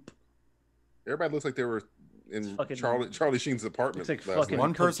same goop. Everybody looks like they were in Charlie Sheen's apartment. Looks like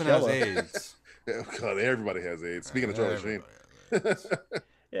one person has AIDS. God, everybody has AIDS. Speaking of Charlie Sheen.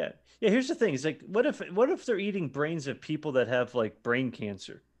 Yeah. Here's the thing: it's what if they're eating brains of people that have brain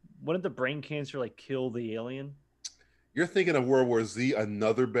cancer? Wouldn't the brain cancer kill the alien? You're thinking of World War Z,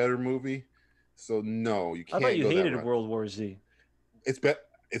 another better movie. So no, you can't. I thought you hated World War Z. It's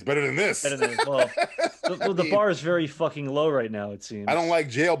better than this. The bar is very fucking low right now. It seems. I don't like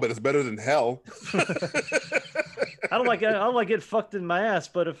jail, but it's better than hell. I don't like getting fucked in my ass,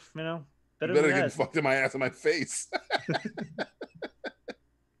 but if better than get fucked in my ass and my face.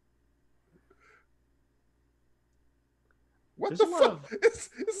 What the fuck? This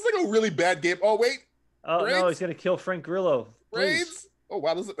is like a really bad game. Oh wait. Oh no, he's gonna kill Frank Grillo. Brains? Oh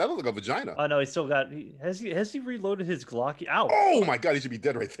wow, that looks like a vagina. Oh no, he's still got. Has he reloaded his Glock? Ow! Oh my god, he should be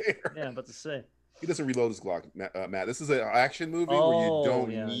dead right there. Yeah, I'm about to say. He doesn't reload his Glock, Matt. This is an action movie where you don't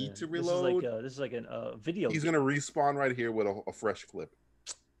need to reload. This is like a video. He's gonna respawn right here with a fresh clip.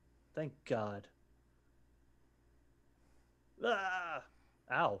 Thank God. Ah!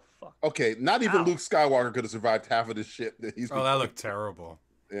 Ow! Fuck. Okay, not even Luke Skywalker could have survived half of this shit that he's. That looked terrible.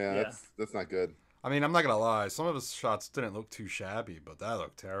 Yeah, that's not good. I mean, I'm not gonna lie. Some of his shots didn't look too shabby, but that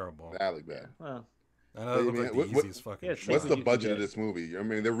looked terrible. That looked bad. Well, I know it looked like the easiest fucking. What's the budget of this movie? I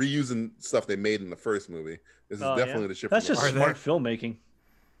mean, they're reusing stuff they made in the first movie. This is definitely the shit. That's just smart filmmaking.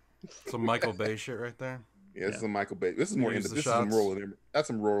 Some Michael Bay shit right there. Yeah, this is some Michael Bay. This is more. This is some Roland. That's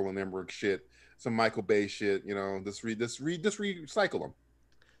some Roland Emmerich shit. Some Michael Bay shit. Just recycle them.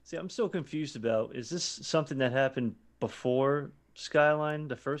 See, I'm so confused about. Is this something that happened before Skyline,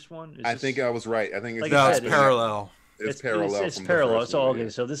 the first one? I think I was right. I think it's parallel. It's parallel. It's parallel. So okay.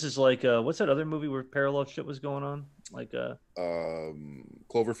 So this is like what's that other movie where parallel shit was going on? Like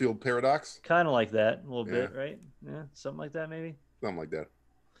Cloverfield Paradox. Kind of like that, a little bit, right? Yeah, something like that, maybe. Something like that.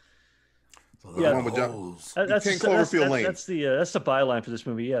 Yeah, that's Cloverfield Lane. That's the byline for this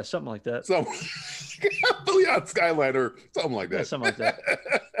movie. Yeah, something like that. So, Beyond Skyline or something like that. Yeah, something like that.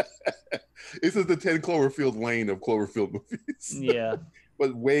 This is the 10 Cloverfield Lane of Cloverfield movies. Yeah,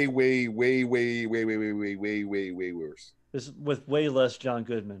 but way worse. This with way less John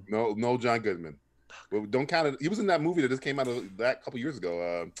Goodman. No John Goodman. Well, don't count it. He was in that movie that just came out of that couple years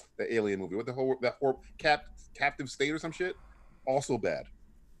ago. The Alien movie. What the whole Captive State or some shit. Also bad.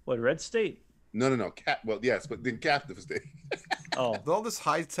 What, Red State? No. Well, yes, but then Captive State. Oh, with all this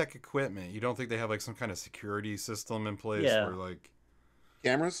high tech equipment, you don't think they have some kind of security system in place where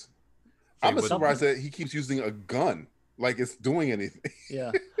cameras? I'm surprised that he keeps using a gun, like it's doing anything.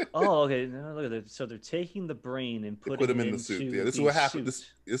 Yeah. Oh, okay. Now look at that. So they're taking the brain and putting him in the suit. Yeah, this is what happened. This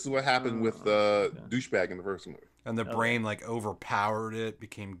is what happened with douchebag in the first movie. And the brain overpowered it,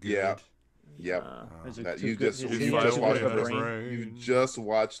 became good. Yeah. Yep. You just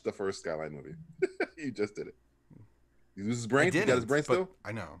watched the first Skyline movie. You just did it. He uses his brain. He got his brain still.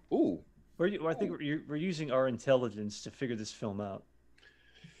 I know. Ooh. I think we're using our intelligence to figure this film out.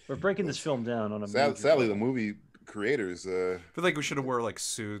 We're breaking this film down on a. Sadly, the movie creators. I feel like we should have wore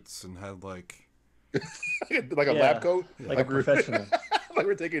suits and had like a lab coat, like a professional. Like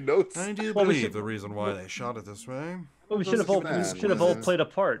we're taking notes. I do believe the reason why they shot it this way. Well, we should have all played a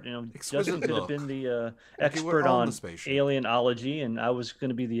part. You know, Justin could have been the expert on alienology, and I was going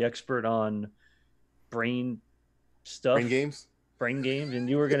to be the expert on brain stuff, brain games, and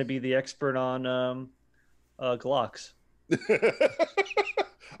you were going to be the expert on Glocks.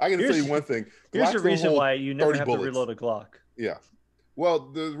 I can tell you one thing. Here's the reason why you never have to reload a Glock. Yeah. Well,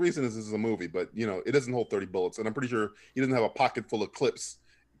 the reason is this is a movie, but you know it doesn't hold 30 bullets, and I'm pretty sure he doesn't have a pocket full of clips.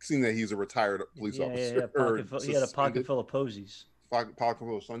 Seeing that he's a retired police officer, he had a pocket full of posies. Pocket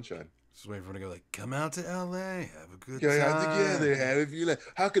full of sunshine. Just waiting for him to go like, come out to LA, have a good time. Together, have if you like.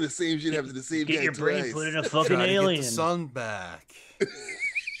 How could the same shit happen to the same guy Get your brain twice? put in a fucking alien. Get the son back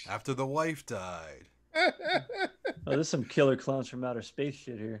after the wife died. Oh, there's some killer clowns from outer space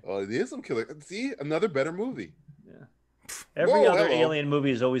shit here. Oh, it is some killer. See, another better movie. Yeah. Every other alien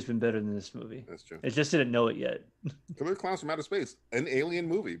movie has always been better than this movie. That's true. It just didn't know it yet. Killer clowns from outer space, an alien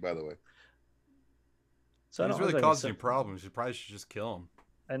movie, by the way. So he's really causing you problems. You probably should just kill him.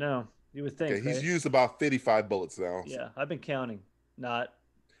 I know. You would think. Okay, he's used about 55 bullets now. Yeah, I've been counting. Not.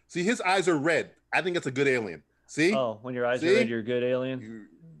 See, his eyes are red. I think it's a good alien. See? Oh, when your eyes are red, you're a good alien.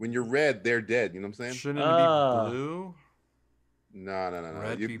 When you're red, they're dead. You know what I'm saying? Shouldn't it be blue? No.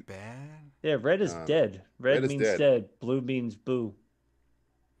 Red be bad? Yeah, red is dead. Red means dead. Blue means boo.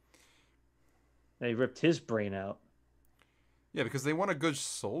 They ripped his brain out. Yeah, because they want a good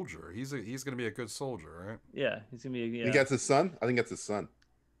soldier. He's going to be a good soldier, right? Yeah, he's going to be. Yeah. You think that's his son? I think that's his son.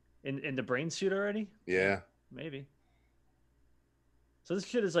 In the brain suit already? Yeah. Maybe. So this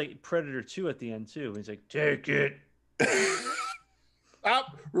shit is like Predator 2 at the end too. He's like, take it.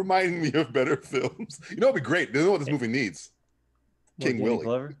 Stop reminding me of better films. You know, it'd be great. You know what this movie needs? King Willie.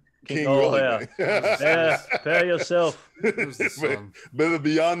 Glover? King Willie. Yeah. Prepare yourself. Better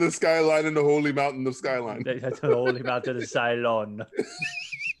beyond the skyline and the holy mountain of Skyline. The holy mountain of Skyline.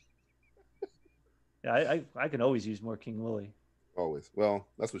 Yeah, I can always use more King Willie. Always. Well,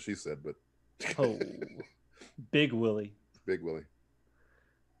 that's what she said, but. Oh, Big Willie. Big Willie.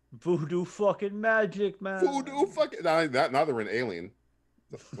 Voodoo fucking magic, man. Voodoo fucking. Now they're an alien.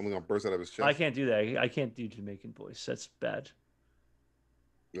 Something gonna burst out of his chest. I can't do that. I can't do Jamaican voice. That's bad.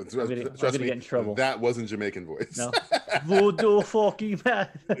 I'm gonna get in trouble. That wasn't Jamaican voice. No. Voodoo fucking man.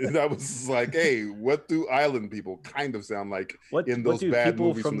 That was like, hey, what do island people kind of sound like in those bad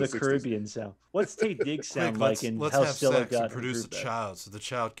movies from the 60s? Caribbean sound? What's Tate Diggs sound like in let's How have Stella sex Got and produce a child so the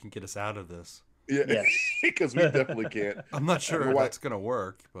child can get us out of this. Yeah, because we definitely can't. I'm not sure that's gonna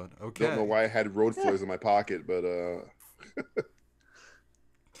work, but okay. Don't know why I had road flares in my pocket, but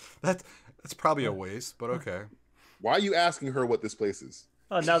that's probably a waste, but okay. Why are you asking her what this place is?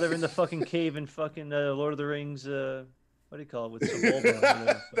 Oh, now they're in the fucking cave in fucking Lord of the Rings. What do you call it? With some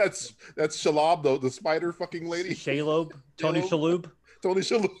That's Shalab, though, the spider fucking lady. Shalob? Tony Shalhoub? Tony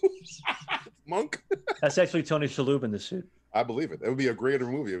Shalhoub. Monk? That's actually Tony Shalhoub in the suit. I believe it. It would be a greater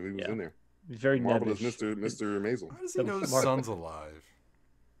movie if he was in there. He's very marvelous, nebbish. Mr. Maisel. How does he know his son's alive?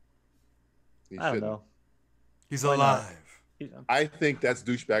 I don't know. He's alive. I think that's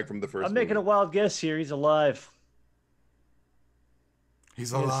douchebag from the first. I'm making a wild guess here. He's alive.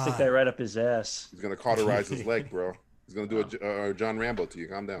 He's alive. Stick that right up his ass. He's gonna cauterize his leg, bro. He's gonna do a John Rambo to you.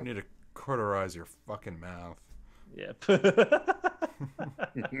 Calm down. You need to cauterize your fucking mouth. Yeah.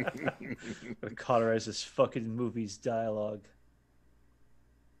 Cauterize this fucking movie's dialogue.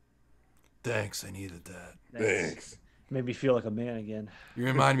 Thanks, I needed that. Thanks. Made me feel like a man again. You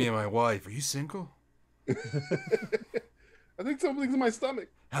remind me of my wife. Are you single? I think something's in my stomach.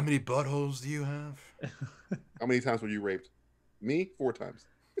 How many buttholes do you have? How many times were you raped? Me? 4 times.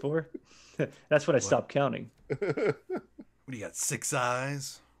 4? That's when I stopped counting. What do you got? 6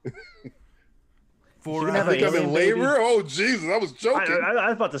 eyes? 4 eyes? I think I'm in labor? Baby? Oh, Jesus. I was joking. I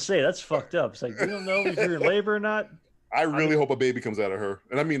was about to say, that's fucked up. It's like, you don't know if you're in labor or not? I really hope a baby comes out of her.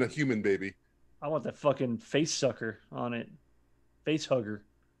 And I mean a human baby. I want that fucking face sucker on it. Face hugger.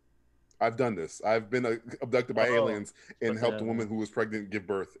 I've done this. I've been abducted by aliens and helped a woman who was pregnant give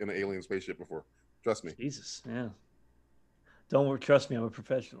birth in an alien spaceship before. Trust me. Jesus, yeah. Don't worry, trust me, I'm a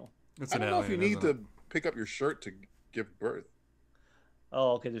professional. I don't know if you need to pick up your shirt to give birth.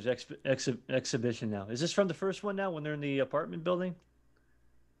 Oh, okay. There's exhibition now. Is this from the first one now when they're in the apartment building?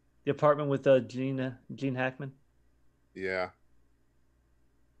 The apartment with Gene Hackman? Yeah.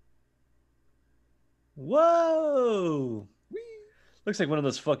 Whoa! Whee! Looks like one of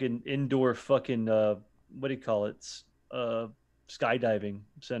those fucking indoor fucking, what do you call it? Skydiving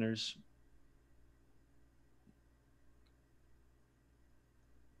centers.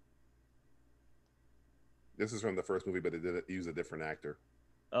 This is from the first movie, but it did use a different actor.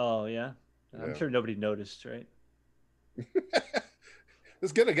 Oh, yeah? I'm sure nobody noticed, right?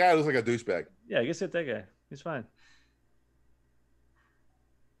 Let's get a guy who looks like a douchebag. Yeah, I guess get that guy. He's fine.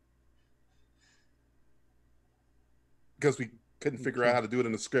 Because we couldn't figure out how to do it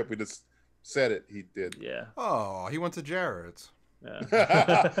in the script. We just said it. He did. Yeah. Oh, he went to Jared's.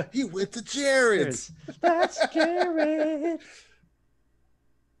 Yeah. He went to Jared's. That's Jared.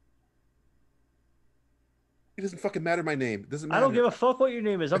 It doesn't fucking matter my name. It doesn't matter. I don't give a fuck what your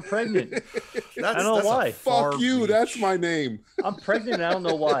name is. I'm pregnant. I don't know why. Fuck you. That's my name. I'm pregnant and I don't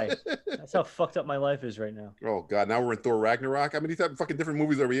know why. That's how fucked up my life is right now. Oh, God. Now we're in Thor Ragnarok. How many fucking different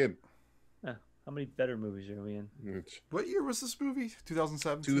movies are we in? How many better movies are we in? What year was this movie?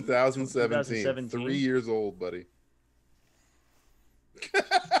 2017? 2017. 3 years old, buddy.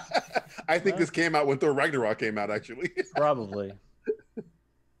 I think this came out when Thor Ragnarok came out, actually. Probably.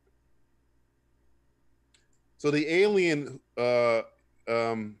 So the alien, the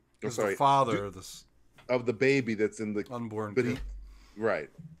father of the baby that's in the unborn. But right.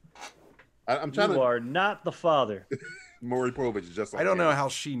 I'm trying to. You are not the father. Maury Povich is just like I don't know how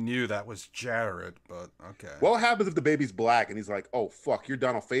she knew that was Jared, but okay. What happens if the baby's black and he's like, "Oh fuck, you're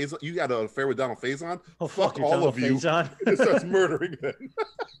Donald Faison. You got an affair with Donald Faison? Oh fuck all Donald of you!" And starts murdering them.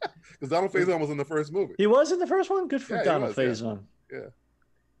 Because Donald Faison was in the first movie. He was in the first one. Good for Donald Faison. Yeah.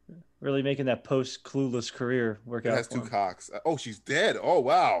 Really making that post-Clueless career work out. Has two cocks. Oh, she's dead. Oh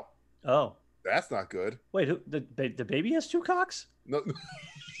wow. Oh, that's not good. Wait, the baby has two cocks? No,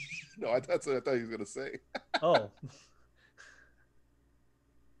 no, that's what I thought he was gonna say. Oh.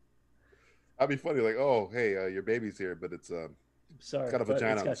 I'd be funny, like, oh, hey, your baby's here, but it's sorry, got a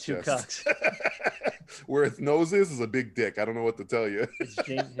vagina. It's got two cocks. Where its nose is a big dick. I don't know what to tell you.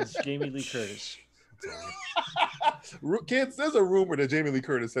 It's Jamie Lee Curtis. Kids, there's a rumor that Jamie Lee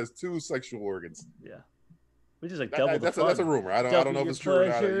Curtis has two sexual organs. Yeah, which is like double the fun. That's a rumor. I don't know if it's true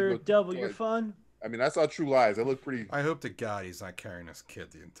or not. Double your fun. I mean, I saw True Lies. They look pretty. I hope to God he's not carrying this kid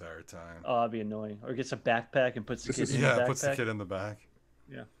the entire time. Oh, that'd be annoying. Or gets a backpack and puts the kid in the backpack. Puts the kid in the back.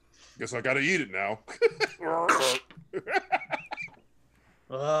 Yeah. Guess I gotta eat it now. Guess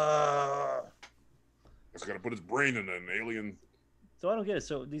I gotta put his brain in an alien. So I don't get it.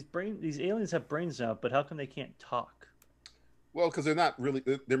 So these aliens have brains now, but how come they can't talk? Well, because they're not really.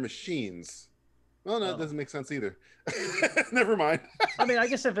 They're machines. Well, no, it doesn't make sense either. Never mind. I mean, I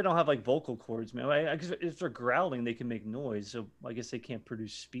guess if they don't have like vocal cords, man. I guess if they're growling, they can make noise. So I guess they can't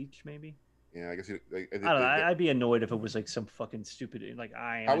produce speech, maybe. Yeah, I guess I don't know. I'd be annoyed if it was like some fucking stupid like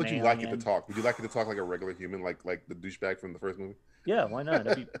I am. How would you like it to talk? Would you like it to talk like a regular human, like the douchebag from the first movie? Yeah, why not?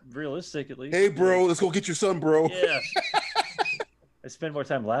 That'd be realistic at least. Hey, bro, let's go get your son, bro. Yeah. I spend more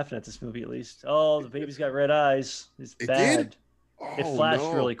time laughing at this movie at least. Oh, the baby's got red eyes. It's bad. Did? Oh, it flashed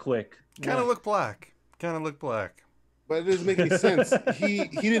really quick. Kind of look black. But it doesn't make any sense. He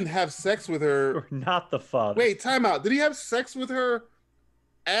didn't have sex with her. Or not the father. Wait, time out. Did he have sex with her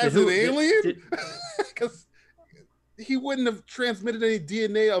as an alien? Because he wouldn't have transmitted any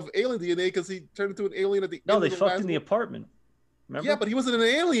DNA of alien DNA because he turned into an alien at the end. No, they fucked in the apartment. Remember? Yeah, but he wasn't an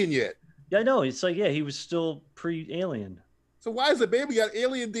alien yet. Yeah, I know. It's like, yeah, he was still pre-alien. So why is the baby got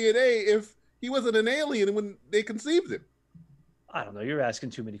alien DNA if he wasn't an alien when they conceived him? I don't know. You're asking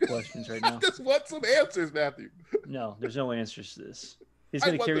too many questions right now. I just want some answers, Matthew. No, there's no answers to this. He's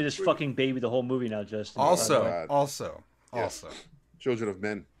going to carry this fucking baby the whole movie now, Justin. Also. Children of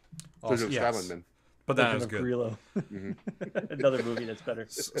Men. Children of Skyline Men. But that is good. Mm-hmm. Another movie that's better.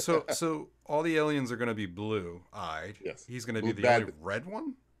 So all the aliens are going to be blue-eyed. Yes. He's going to be the only red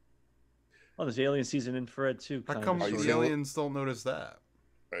one? Oh, there's alien season infrared too. How come the aliens don't notice that?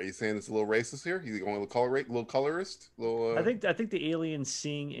 Are you saying it's a little racist here? He's going a little colorist? I think the aliens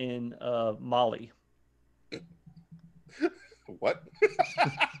seeing in Molly. What?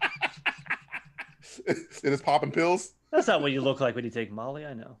 It is popping pills? That's not what you look like when you take Molly.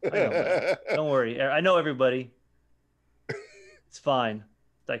 I know that. Don't worry. I know everybody. It's fine.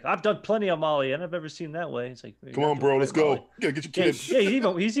 It's like, I've done plenty of Molly, and I've never seen that way. It's like, come on, bro, let's go. Get your kids. Yeah,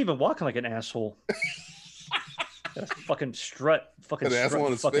 he's even walking like an asshole. Got a fucking strut. Fucking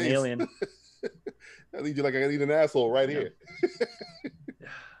alien. I need you like I need an asshole right here.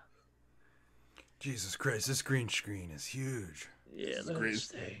 Jesus Christ, this green screen is huge. Yeah, look at this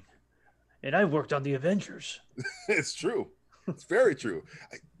thing. And I worked on the Avengers. It's true. It's very true.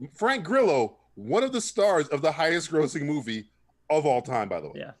 Frank Grillo, one of the stars of the highest grossing movie of all time, by the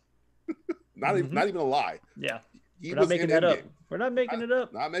way. Yeah. Not even a lie. Yeah. We're not making that up. We're not making it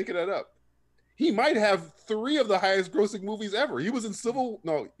up. Not making it up. He might have 3 of the highest grossing movies ever. He was in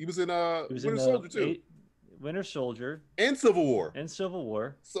Winter Soldier too. Winter Soldier and Civil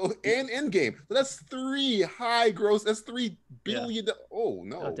War. So and Endgame. So that's 3 high gross. That's $3 billion. Yeah. Oh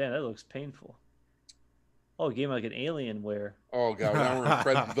no! Oh damn, that looks painful. Oh, he gave him like an alien wear. Oh god, now we're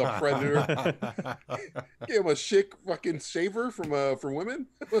in the Predator. Gave him a chic fucking shaver for women.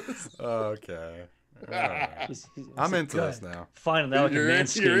 Okay. Right. I'm into this now. Finally, now I can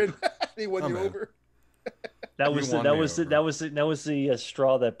manscape. He won you over. That was the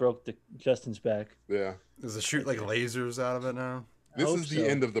straw that broke Justin's back. Yeah. Does it shoot like lasers out of it now? This is the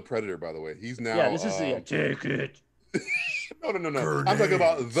end of the Predator, by the way. He's now. Yeah, this is the take it. No. Grenades. I'm talking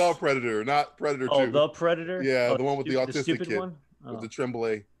about the Predator, not Predator 2. Oh, the Predator? Yeah, the one with the autistic kid. One? Oh. With the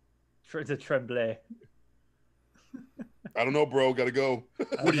Tremblay. The Tremblay. I don't know, bro. Gotta go.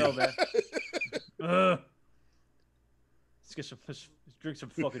 I don't know, man. Let's drink some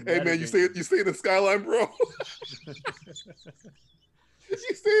fucking. Hey, man, you stay in the Skyline, bro.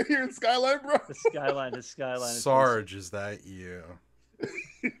 You stay here in Skyline, bro. The Skyline. Sarge, is that you?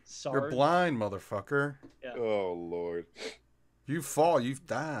 Sarge? You're blind, motherfucker. Yeah. Oh Lord. You fall, you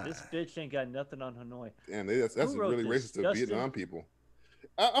die. This bitch ain't got nothing on Hanoi. Damn, that's really racist to Vietnam people.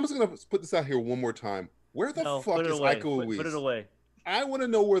 I'm just gonna put this out here one more time. Where the fuck is Iko Uwais? Put it away. I want to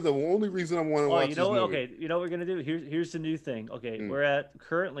know where the only reason I want to watch this movie. Okay, you know what we're gonna do? Here's the new thing. Okay, we're at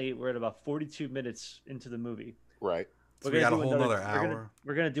about 42 minutes into the movie. Right. So we got a whole another hour.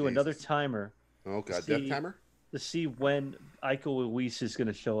 We're gonna do another timer. Oh god, death timer? To see when Iko Uwais is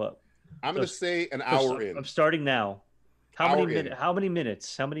gonna show up. I'm gonna say an hour in. I'm starting now. How many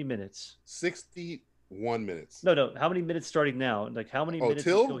minutes? 61 minutes. No. How many minutes starting now? Like how many minutes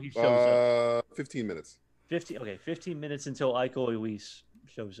until he shows up? 15 minutes. 15 minutes until Iko Uwais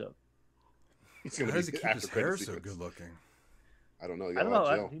shows up. He's gonna How does he keep his hair so good looking? I don't know. I don't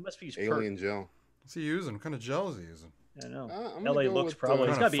know. He must be alien gel. What's he using? What kind of gel is he using? I know. LA looks probably.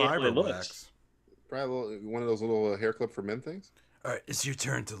 It's gotta be LA looks. Probably one of those little hair clip for men things. All right, it's your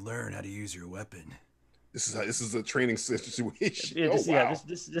turn to learn how to use your weapon. This is a training situation.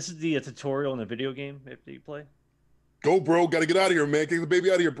 This is the tutorial in the video game that you play. Go, bro! Gotta get out of here, man. Take the baby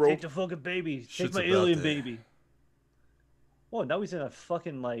out of here, bro. Take the fucking baby. Take my alien baby. Oh, now he's in a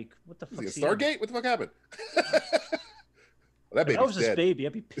fucking what the fuck? Stargate? What the fuck happened? That baby's dead. That was his baby.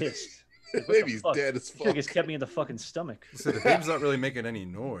 I'd be pissed. Like, baby's dead as fuck. It's kept me in the fucking stomach. So the baby's not really making any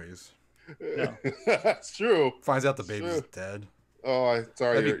noise. No. That's true. Finds out the baby's dead. Oh,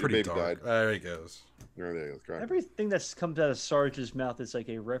 sorry. That'd be pretty your baby dark. died. There he goes. There he goes. Everything that comes out of Sarge's mouth is like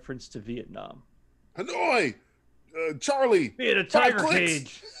a reference to Vietnam. Hanoi! Charlie! Be in a tiger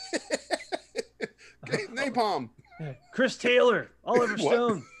cage! Napalm! Chris Taylor! Oliver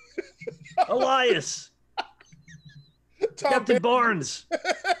Stone! Elias! Captain Barnes!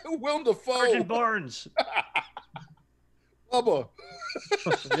 Willem Dafoe! Sergeant Barnes! Bubba!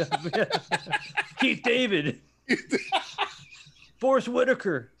 Keith David! Forrest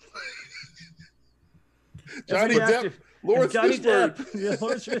Whitaker! Johnny Depp! Lawrence Fishburne! Yeah,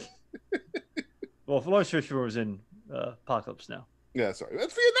 Lawrence Fishburne. Well, Lawrence Fishburne was in Apocalypse Now. Yeah, sorry.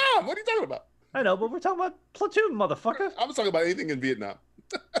 That's Vietnam! What are you talking about? I know, but we're talking about Platoon, motherfucker. I was talking about anything in Vietnam.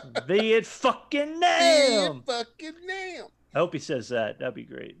 Viet fucking Nam! Fucking Nam! I hope he says that. That'd be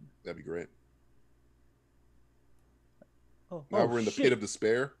great. That'd be great. Oh, now we're in the pit of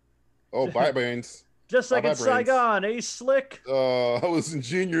despair. Oh, bye, brains. Just like in Saigon, Slick? I was in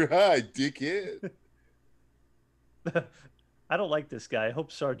junior high, dickhead. I don't like this guy. I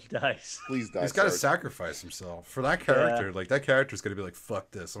hope Sarge dies. Please die. He's got to sacrifice himself for that character. Yeah. Like that character's gonna be like, "Fuck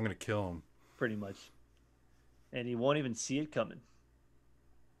this! I'm gonna kill him." Pretty much, and he won't even see it coming.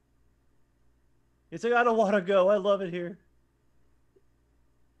 It's like, I don't want to go. I love it here.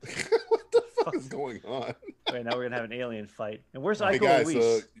 What the fuck is going on? Wait, now we're gonna have an alien fight. And where's Iko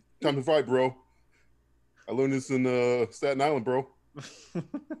Uwais? Time to fight, bro. I learned this in Staten Island, bro.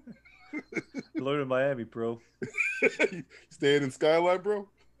 Learned in Miami, bro. Staying in Skyline, bro.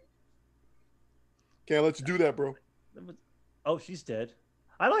 Can't let you do that, bro. Oh, she's dead.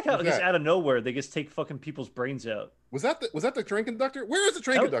 I like how just out of nowhere they just take fucking people's brains out. Was that the train conductor? Where is the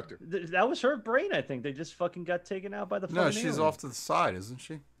train conductor? That was her brain, I think. They just fucking got taken out by the. No, she's off to the side, isn't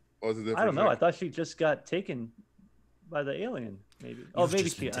she? Oh, is it I don't know. I thought she just got taken by the alien. Maybe. Oh, maybe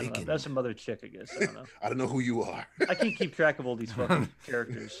she. I don't know. That's some other chick, I guess. I don't know. I don't know who you are. I can't keep track of all these fucking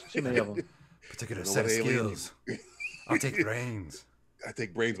characters. Too many of them. Particular set of skills. I'll take brains. I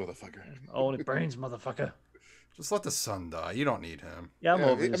take brains, motherfucker. Only brains, motherfucker. Just let the son die. You don't need him. Yeah, I'm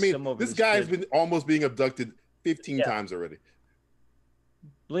over this. I mean, this guy's been almost being abducted 15 times already.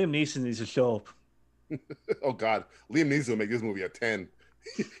 Liam Neeson needs to show up. Oh, God. Liam Neeson will make this movie a 10.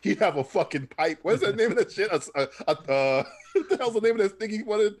 He'd have a fucking pipe. What's the name of that shit? What the hell's the name of that thing he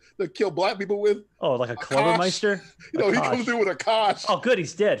wanted to kill black people with? Oh, like a Clevermeister? No, he comes through with a kosh. Oh, good.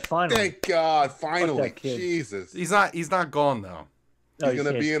 He's dead. Finally. Thank God. Finally. Jesus. He's not gone, though. He's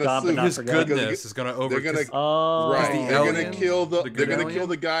gonna be in a suit. His goodness is gonna over. They're gonna kill the. They're gonna kill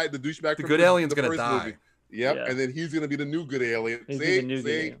the guy, the douchebag. The good alien's gonna die. Movie. Yep, and then he's gonna be the new good alien.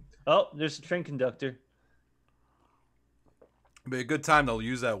 See? Oh, there's a train conductor. It'd be a good time to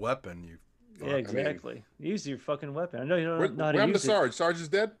use that weapon. Yeah, exactly. Use your fucking weapon. I know you don't know how to use it. the Sarge. Sarge is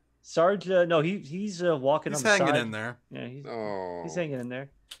dead? Sarge, no, he's walking on the side. He's hanging in there. Yeah, he's hanging in there.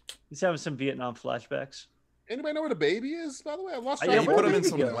 He's having some Vietnam flashbacks. Anybody know where the baby is, by the way? I lost track. Yeah, he put him in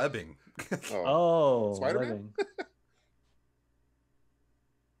some webbing. Spider-Man?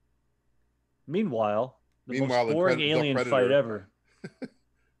 Meanwhile, the most boring alien fight ever.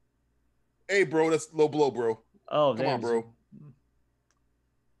 Hey, bro, that's low blow, bro. Oh, come on, bro.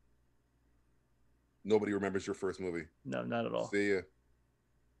 Nobody remembers your first movie. No, not at all. See ya.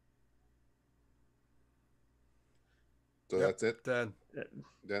 So that's it. Dead.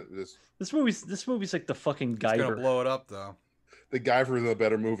 This movie's like the fucking Guyver. It's gonna blow it up though. The Guyver is a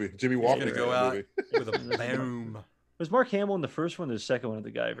better movie. Jimmy Walker gonna go out with a boom. Was Mark Hamill in the first one or the second one of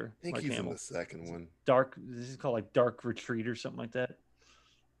the Guyver? I think he's in the second one. This is called like Dark Retreat or something like that.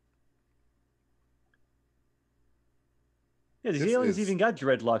 Yeah, these aliens even got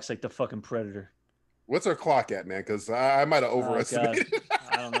dreadlocks like the fucking Predator. What's our clock at, man? Because I might have overestimated.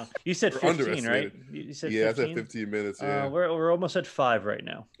 I don't know. You said 15, right? You said 15? I said 15 minutes. Yeah, we're almost at 5 right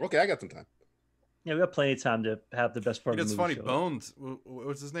now. Okay, I got some time. Yeah, we got plenty of time to have the best part of the movie. It's funny. Bones.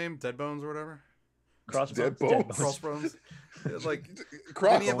 What's his name? Dead Bones or whatever. Crossbones. Dead Bones. Crossbones. Like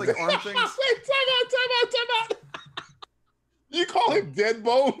Crossbones. Didn't he have like arm things? Wait, time out. You call him Dead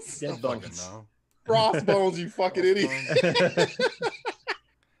Bones? Dead Bones. Crossbones, you fucking idiot.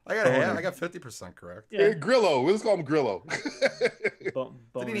 I got 50% correct. Yeah. Hey, Grillo. Let's call him Grillo.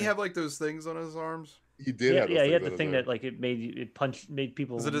 Didn't he have like those things on his arms? He did. Have those he had the thing that like it made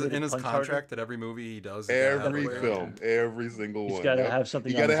people. Is it in his contract that every movie he does? Every film, every single one. He's got to have something.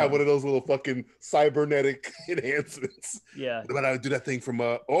 You got to have one of those little fucking cybernetic enhancements. Yeah. But I would do that thing from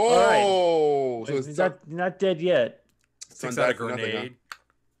Right. So he's not dead yet. Sticks out a grenade. Nothing, huh?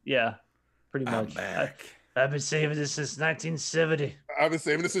 Yeah, pretty much. I'm back. I've been saving this since 1970. I've been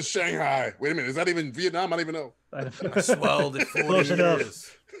saving this in Shanghai. Wait a minute, is that even Vietnam? I don't even know. I swelled it 40 Close years.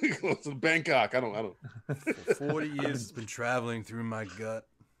 enough. Close to Bangkok. I don't. For 40 years, it's been traveling through my gut.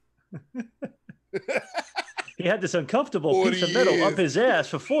 He had this uncomfortable piece of metal up his ass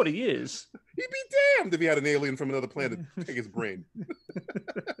for 40 years. He'd be damned if he had an alien from another planet take his brain.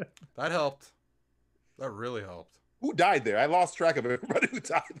 That helped. That really helped. Who died there? I lost track of everybody who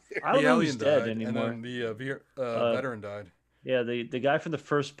died there. I don't know who's dead anymore. And then the veteran died. Yeah, the guy from the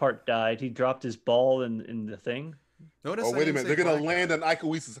first part died. He dropped his ball in the thing. Notice wait a minute. They're going to land on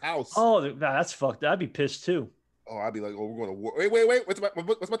Ikawisa's house. Oh, that's fucked. I'd be pissed too. Oh, I'd be like, we're going to war. Wait.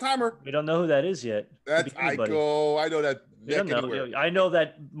 What's my timer? We don't know who that is yet. That's Iko. I know that. I know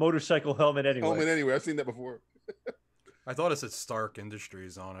that motorcycle helmet anyway. I've seen that before. I thought it said Stark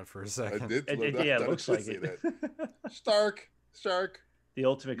Industries on it for a second. I did. It looks like it. Stark. The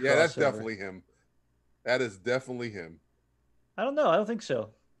ultimate crossover. Yeah, that's definitely him. That is definitely him. I don't know. I don't think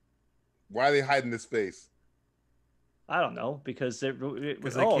so. Why are they hiding his face? I don't know, because they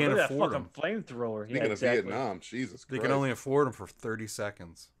can't afford him. Flamethrower. Speaking of Vietnam, Jesus Christ. They can only afford him for 30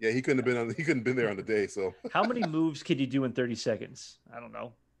 seconds. Yeah, he couldn't have been there on the day. So how many moves could you do in 30 seconds? I don't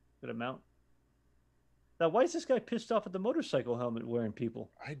know. Good amount. Now, why is this guy pissed off at the motorcycle helmet wearing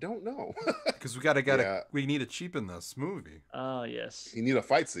people? I don't know. Because we need to cheapen this movie. Oh, yes. You need a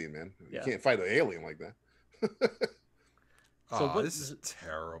fight scene, man. You can't fight an alien like that. This is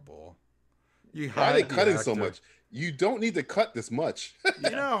terrible. Why are they cutting so much? You don't need to cut this much. You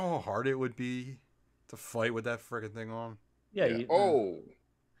know how hard it would be to fight with that freaking thing on? Yeah. Yeah,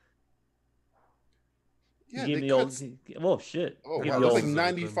 shit. Oh, wow. There's like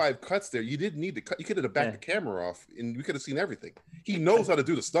 95 cuts there. You didn't need to cut. You could have backed the camera off, and we could have seen everything. He knows how to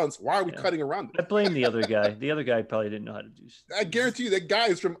do the stunts. Why are we cutting around him? I blame the other guy. The other guy probably didn't know how to do stunts. I guarantee you that guy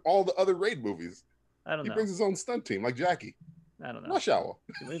is from all the other Raid movies. I don't know. He brings his own stunt team, like Jackie. I don't know. Rush Hour.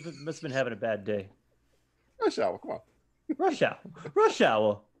 He must have been having a bad day. Rush Hour, come on. Rush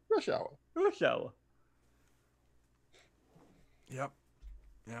Hour. Yep.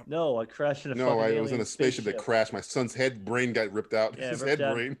 No, I crashed in a I was in a spaceship that crashed. My son's brain got ripped out. Yeah, his ripped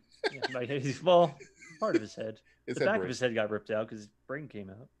out. brain. Part of his head. The back of his head got ripped out because his brain came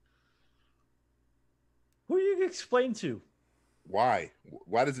out. Who are you going to explain to? Why?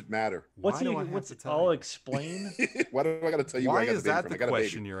 Why does it matter? I'll explain. Why do I got to tell you? Why is that the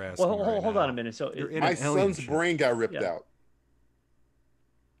question you're asking? Well, hold on a minute. So my son's brain got ripped out.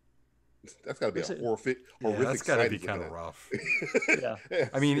 That's got to be horrific. That's got to be kind of rough. Yeah.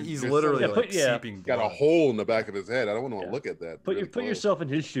 I mean, he's literally seeping blood. Got a hole in the back of his head. I don't want to look at that. Put yourself in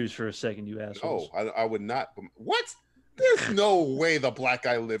his shoes for a second, you assholes. No, I would not. What? There's no way the black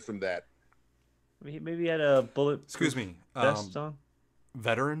guy lived from that. Maybe he had a bullet. Excuse me. Vest on.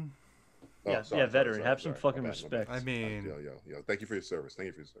 Veteran. Yeah, veteran. Have some fucking respect. I mean, yo. Thank you for your service.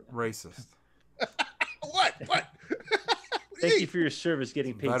 Racist. What? Thank you for your service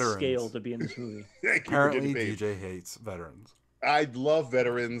getting paid scale to be in this movie. Apparently, DJ hates veterans. I love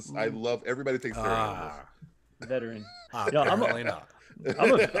veterans. I love everybody takes care of animals. Veteran. Apparently not.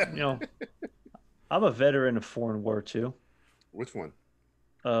 I'm a veteran of Foreign War too. Which one?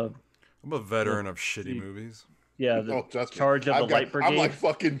 I'm a veteran of shitty movies. Yeah, the Charge of the Light Brigade. I'm like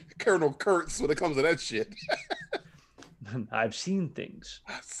fucking Colonel Kurtz when it comes to that shit. I've seen things.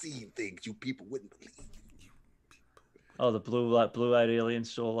 You people wouldn't believe. Oh, the blue-eyed alien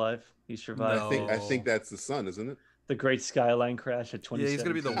still alive. He survived. No. I think that's the son, isn't it? The Great Skyline crash at 20. Yeah, he's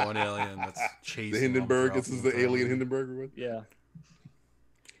gonna be the one alien that's chasing the Hindenburg. This is the alien Hindenburg one. Yeah.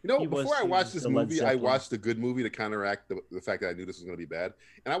 You know, before I watched this movie, I watched a good movie to counteract the fact that I knew this was going to be bad.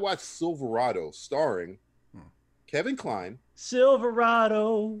 And I watched Silverado, starring Kevin Kline,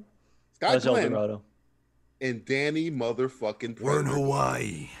 Silverado, Scott Glenn, and Danny motherfucking Predator. We're in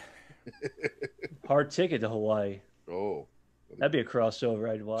Hawaii. Hard ticket to Hawaii. Oh. That'd be a crossover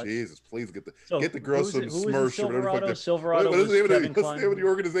I'd watch. Jesus, please get the girls from Smirsh. Silverado. What's the name of the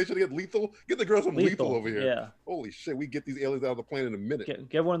organization again? Lethal? Get the girls from Lethal over here. Yeah. Holy shit, we get these aliens out of the plane in a minute.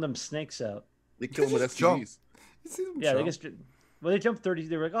 Get one of them snakes out. They kill them with SUVs. Yeah, they jump 30.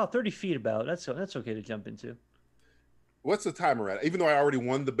 They were like, 30 feet about. That's okay to jump into. What's the timer at? Even though I already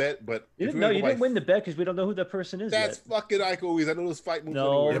won the bet, but you didn't win the bet because we don't know who that person is. That's fucking Ike always. I know those fight moves.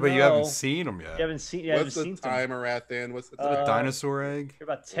 Yeah, but you haven't seen them yet. You haven't seen. What's the timer at then? What's the timer? Dinosaur egg? You're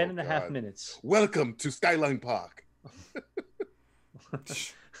about 10 and a half minutes. Welcome to Skyline Park.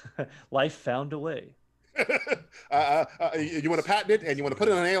 Life found a way. You want to patent it and you want to put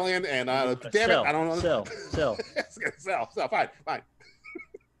it on an alien and damn it, I don't know. Sell. Fine.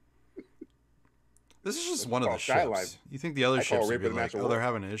 This is just one of the ships. You think the other ships would be like, they're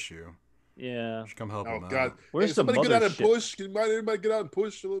having an issue. Yeah. Should come help them God. out. Where's somebody get out and ship? push? Anybody get out and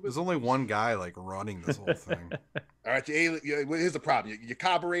push a little bit? There's only one guy like running this whole thing. All right, here's the problem. Your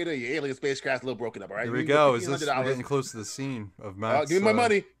carburetor, your alien spacecraft's a little broken up. All right, here we go. Is this getting close to the scene of Matt's? Give me my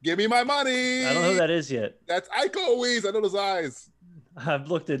money. Give me my money. I don't know who that is yet. That's Ike always. I know those eyes. I've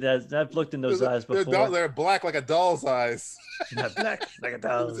looked in those eyes before. They're black like a doll's eyes. Black like a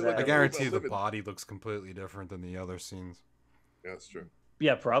doll's eyes. I guarantee the body looks completely different than the other scenes. Yeah, that's true.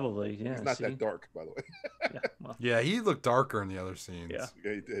 Yeah, probably. Yeah, it's not that dark, by the way. Yeah, he looked darker in the other scenes. Yeah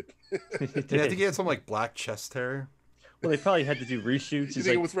he did. I think he had some like black chest hair. Well, they probably had to do reshoots. You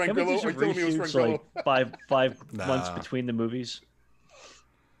think it was Frank Grillo? Are you telling me it was Frank Grillo? Like five months between the movies.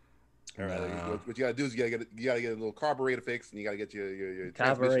 All right, what you gotta do is you gotta get a little carburetor fix, and you gotta get your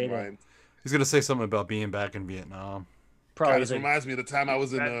carburetor. Transmission line. He's gonna say something about being back in Vietnam. Probably. This reminds me of the time I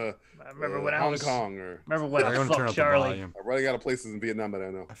was in Hong Kong. Remember when I fucked Charlie? I already got places in Vietnam that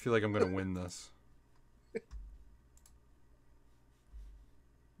I know. I feel like I'm gonna win this.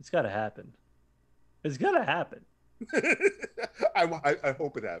 It's gotta happen. It's gonna happen. I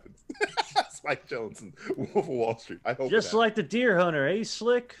hope it happens. Spike Jones and Wolf of Wall Street. I hope. Just like the Deer Hunter, eh,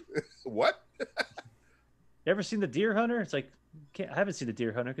 Slick? What? You ever seen the Deer Hunter? It's like I haven't seen the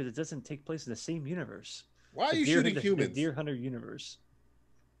Deer Hunter because it doesn't take place in the same universe. Why are you shooting humans? The Deer Hunter universe.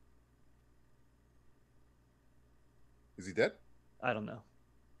 Is he dead? I don't know.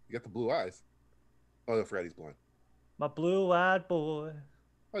 You got the blue eyes. Oh, I forgot he's blind. My blue-eyed boy.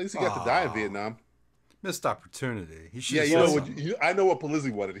 Oh, at least he got to die in Vietnam. Missed opportunity. He should. Yeah, I know what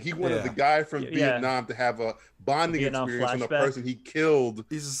Polizzi wanted. He wanted the guy from Vietnam to have a bonding experience with the person he killed.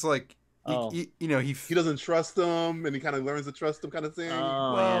 He's just like, he doesn't trust them, and he kind of learns to trust them, kind of thing.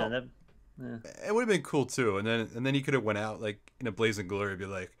 Oh, it would have been cool too. And then he could have went out like in a blazing glory, be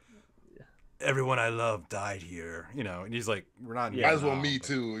like, everyone I love died here, And he's like, we're not. Might as well me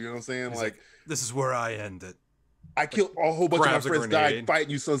too. You know what I'm saying? Like, this is where I end it. I killed a whole bunch of my friends died fighting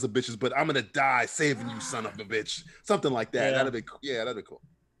you sons of bitches, but I'm gonna die saving you, son of a bitch. Something like that. That'd be cool.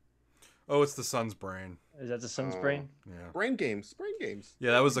 Oh, it's the son's brain. Is that the son's brain? Yeah. Brain games.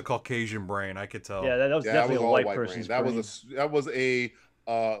 Yeah, that was a Caucasian brain. I could tell. Yeah, that was definitely a white person's brain. That was a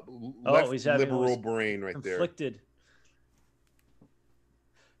left liberal brain right there. Conflicted.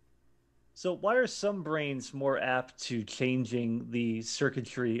 So why are some brains more apt to changing the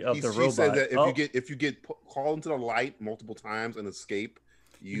circuitry of the robot? He said that if you get called into the light multiple times and escape,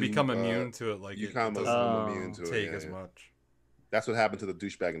 you become immune to it. Like you become immune to it. Take as much. That's what happened to the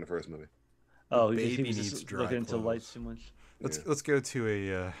douchebag in the first movie. Oh, Baby he was needs just dry looking into clothes. lights too much. Let's go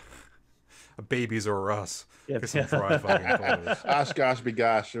to a Babies or Us. Yeah. Get some dry fucking clothes. Osh gosh be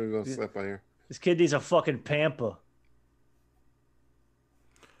gosh. We're gonna slip on here. This kid needs a fucking pamper.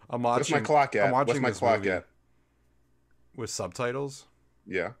 I'm watching. What's my clock at? What's my clock at? With subtitles.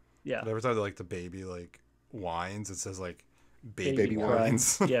 Yeah. Yeah. But every time like the baby like whines, it says like baby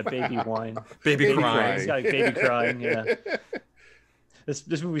whines. Yeah, baby whine. baby crying. He's got baby crying. Yeah.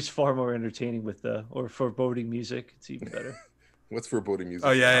 This movie's far more entertaining with or foreboding music. It's even better. What's foreboding music?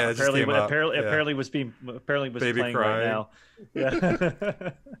 Oh yeah, apparently was baby playing crying. right now.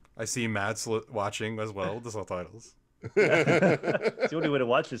 Yeah. I see Matt's watching as well the subtitles. It's the only way to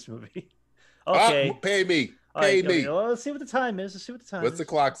watch this movie. Okay. Pay me. Pay me. Well, let's see what the time is. What's the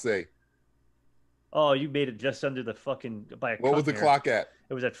clock say? Oh, you made it just under the fucking by a What was the clock at?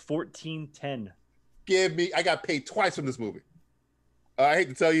 It was at 14:10. Give me. I got paid twice from this movie. I hate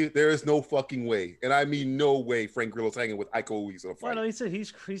to tell you, there is no fucking way, and I mean no way. Frank Grillo's hanging with Iko Uwais in a fight. Well, no, he said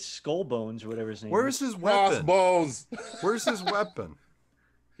he's Skull Bones or whatever his name. Where's his weapon? Crossbones. Where's his weapon?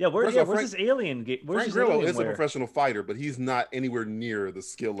 Yeah, where's his alien? Frank Grillo is a professional fighter, but he's not anywhere near the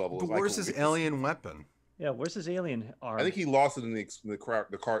skill level. But where's his alien weapon? Yeah, where's his alien arm? I think he lost it in the car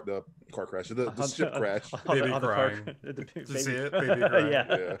crash, the ship crash. Baby crying. Did you see it? Baby crying.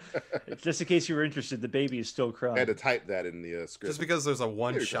 Yeah. Just in case you were interested, the baby is still crying. I had to type that in the script. Just because there's a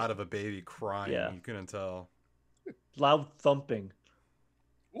one shot of a baby crying, you couldn't tell. Loud thumping.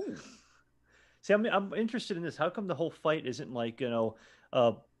 Ooh. See, I'm interested in this. How come the whole fight isn't like,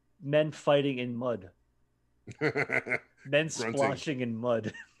 men fighting in mud? Men splashing in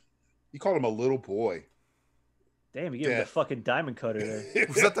mud. You called him a little boy. Damn, you gave him the fucking diamond cutter there.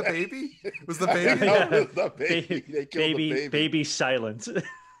 Was that the baby? Was the baby? Yeah. The baby. They killed the baby. Baby silent.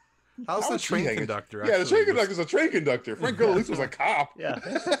 How's the train conductor? Yeah, the train conductor's a train conductor. Frank Grillo at least was a cop. Yeah.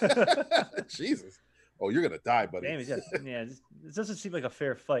 Jesus. Oh, you're gonna die, buddy. Damn, yeah. This doesn't seem like a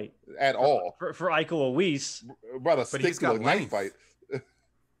fair fight at all. For Iko Uwais. About a stick to a knife fight.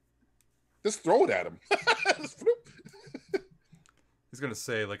 Just throw it at him. He's gonna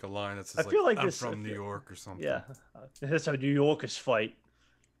say like a line that says, I'm from New York or something. Yeah, that's how New Yorkers fight.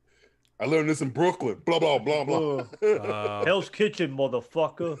 I learned this in Brooklyn. Blah blah blah blah. Hell's Kitchen,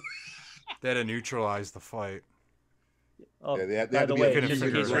 motherfucker. They had to neutralize the fight. Oh, yeah, they had by to the be way, on just in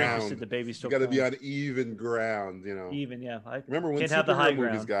even case you're ground. interested, the baby's still. You got to be on even ground, you know. Even, yeah. Remember when superhero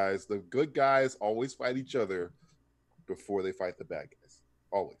movies, guys? The good guys always fight each other before they fight the bad guys.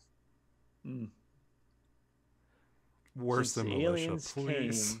 Always. Mm. Worse than militia,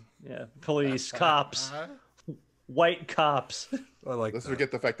 police. Yeah, police, cops, white cops. Let's forget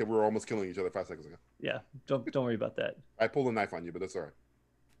the fact that we were almost killing each other 5 seconds ago. Yeah, don't worry about that. I pulled a knife on you, but that's all right.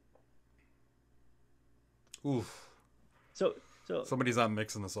 Oof. So somebody's not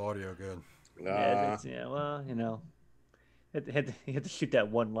mixing this audio good. Yeah, well, he had to shoot that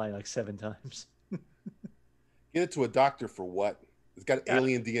one line like 7 times. Get it to a doctor for what? It's got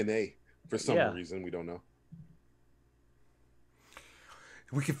alien DNA for some reason we don't know.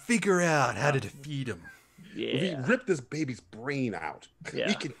 We can figure out how to defeat him. Yeah. If we rip this baby's brain out,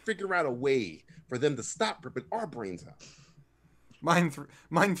 we can figure out a way for them to stop ripping our brains out.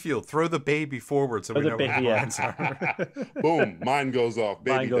 Minefield, throw the baby forward so we know what lines are. Boom, mine goes off.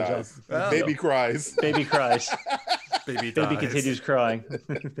 Baby dies. Baby cries. Baby cries. Baby dies. Baby continues crying.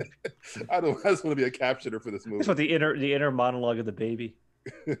 I just want to be a captioner for this movie. That's what the inner monologue of the baby.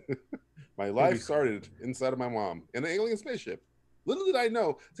 My life started inside of my mom in an alien spaceship. Little did I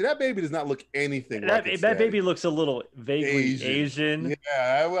know. See, that baby does not look anything like its that daddy. baby looks a little vaguely Asian.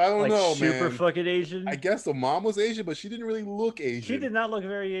 Yeah, I don't know, man. Super fucking Asian. I guess the mom was Asian, but she didn't really look Asian. She did not look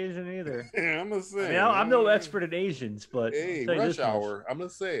very Asian either. I'm just saying. I'm no expert in Asians, but hey, Rush Hour. I'm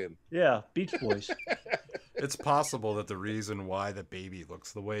just saying. Yeah, Beach Boys. It's possible that the reason why the baby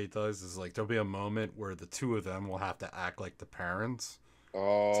looks the way it does is like there'll be a moment where the two of them will have to act like the parents to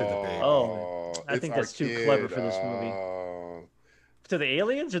the baby. Oh, I think that's too clever for this movie. To the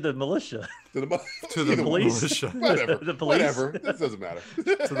aliens or the militia? To the police? Militia. Whatever. The police? Whatever. This doesn't matter.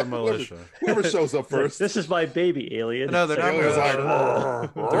 To the militia. Whoever shows up first. This is my baby, alien. No, they're not aliens.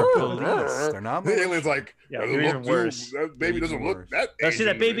 They're police. They're not militia. The alien's like, you're even worse. That baby doesn't look that Asian. See,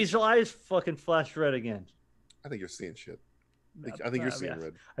 that baby's eyes fucking flashed red again. I think you're seeing shit. I think you're seeing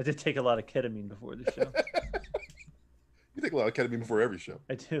red. I did take a lot of ketamine before the show. You take a lot of ketamine before every show.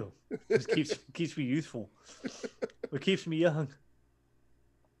 I do. It just keeps me youthful. It keeps me young.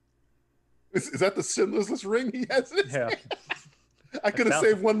 Is that the Schindler's List ring he has? Yeah. I could have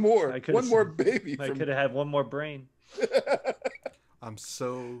saved one more. One more baby. I could have had one more brain. I'm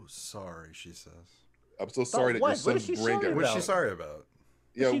so sorry, she says. I'm so sorry that your son's brain got. What's she sorry about?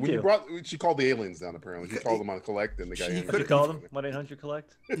 Yeah, when she called the aliens down. Apparently, she called them on collect, and the guy. She could call them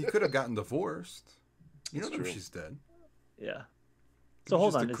 1-800-collect. He could have gotten divorced. You don't know if she's dead. Yeah. So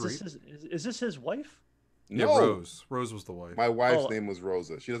hold on, is this his wife? No. Yeah, Rose. Rose was the wife. My wife's name was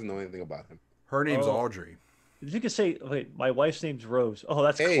Rosa. She doesn't know anything about him. Her name's Audrey. You could say, wait, my wife's name's Rose. Oh,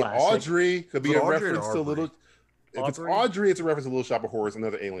 that's classic. Audrey could be a reference to Little. If Aubrey? it's Audrey, it's a reference to Little Shop of Horrors,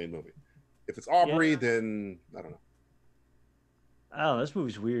 another alien movie. If it's Aubrey, then I don't know. I don't know. This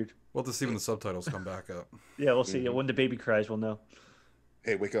movie's weird. We'll have to see when the subtitles come back up. Yeah, we'll see. When the baby cries, we'll know.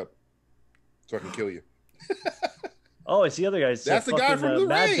 Hey, wake up, so I can kill you. Oh, it's the other guy. That's the guy from the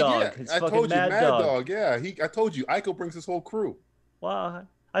Mad raid. Dog. Yeah. It's I told you, Mad Dog. Yeah, I told you, Ico brings his whole crew. Wow,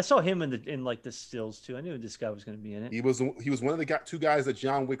 I saw him in like the stills too. I knew this guy was going to be in it. He was one of the two guys that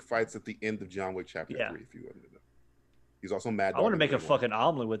John Wick fights at the end of John Wick Chapter 3. If you wanted to know, he's also Mad Dog. I want to make a fucking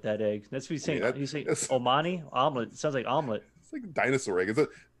omelet with that egg. That's what he's saying. He's saying Omani omelet. It sounds like omelet. It's like a dinosaur egg. Is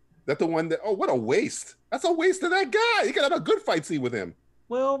that the one that? Oh, what a waste! That's a waste of that guy. You got a good fight scene with him.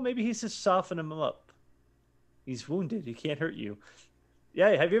 Well, maybe he's just softening him up. He's wounded. He can't hurt you.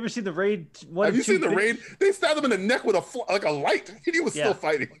 Yeah, have you ever seen the raid? Have you seen the raid? They stabbed him in the neck with a light, and he was still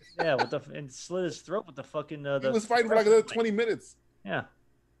fighting. Yeah, and slit his throat with the fucking. He was fighting for like another 20 minutes. Yeah.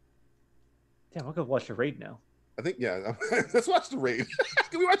 Damn, I'm gonna watch the raid now. I think let's watch the raid.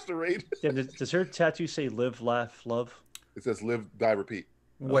 Can we watch the raid? Damn, does her tattoo say "Live, Laugh, Love"? It says "Live, Die, Repeat."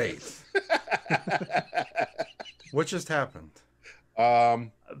 Wait. What just happened?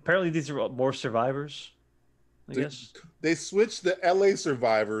 Apparently, these are more survivors. I guess they switched the LA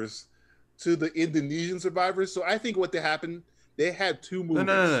survivors to the Indonesian survivors. So I think what happened, they had two movies.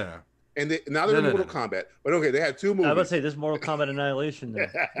 No. And now they're in Mortal Kombat. But okay, they had two movies. I was about to say this Mortal Kombat Annihilation. There.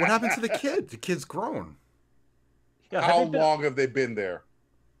 What happened to the kid? The kid's grown. Yeah, how long have they been there?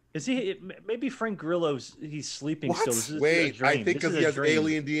 Is he? Maybe Frank Grillo's. He's sleeping still. Wait, I think because he has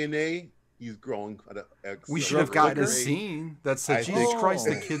alien DNA, he's growing. We should have gotten a scene that said, "Jesus Christ,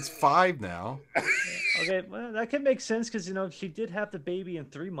 the kid's 5 now." Okay, well, that can make sense because she did have the baby in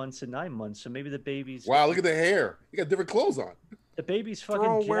 3 months and 9 months, so maybe the baby's. Wow, look at the hair. You got different clothes on. The baby's fucking.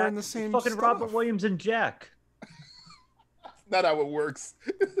 They're all wearing the same fucking stuff. Robert Williams and Jack. That's not how it works.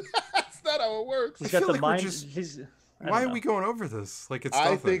 That's not how it works. He's got the like mind. Why are we going over this? Like it's.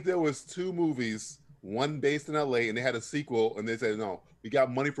 I think there was 2 movies, one based in LA, and they had a sequel, and they said no, we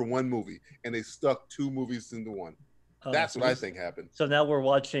got money for 1 movie, and they stuck 2 movies into one. That's what I think happened. So now we're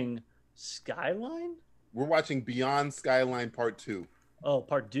watching Skyline. We're watching Beyond Skyline Part 2. Oh,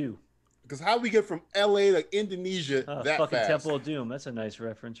 Part 2. Because how do we get from LA to Indonesia that fucking fast? Temple of Doom. That's a nice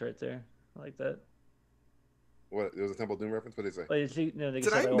reference right there. I like that. What? There was a Temple of Doom reference? What did they say? Well,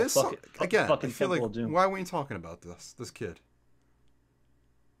 Did I miss something? Again, fucking I feel Temple like, of Doom. why weren't you talking about this kid?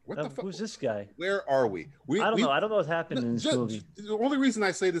 What the fuck? Who's this guy? Where are we? I don't know. I don't know what happened in this movie. The only reason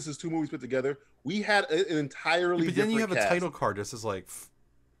I say this is 2 movies put together, we had an entirely but then different you have cast. a title card. This is like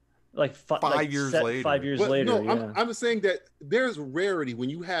 5 years later. 5 years But later. No, I'm saying that there's rarity when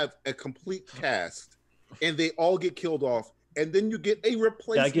you have a complete cast and they all get killed off, and then you get a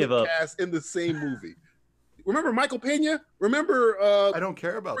replacement cast in the same movie. Remember Michael Pena? Remember? I don't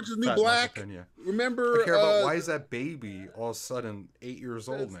care about New Black. Pena. Remember? I care about why is that baby all of a sudden 8 years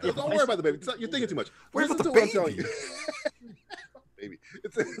old now? Don't worry about the baby. You're thinking too much. Worry about the what I'm telling you. Baby,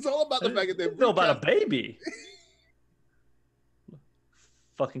 it's all about the fact that they know about a baby.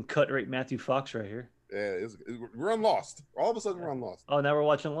 Fucking cut rate Matthew Fox right here. Yeah, we're on Lost. All of a sudden, we're on Lost. Oh, now we're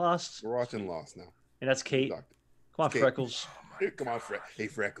watching Lost. We're watching Lost now. And that's Kate. Come on, Kate. Freckles. Come on, Hey,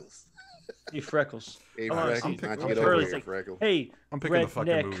 Freckles. Hey, Freckles. Hey, Freckles. Hey, I'm picking the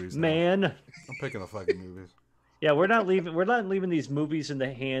fucking movies, man. I'm picking the fucking movies. Yeah, we're not leaving these movies in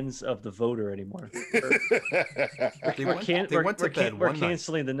the hands of the voter anymore. We're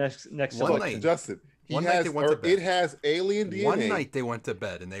canceling the next one night. Justin. It has alien DNA. One night they went to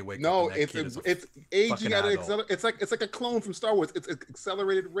bed and they wake up. It's aging at it's like a clone from Star Wars. It's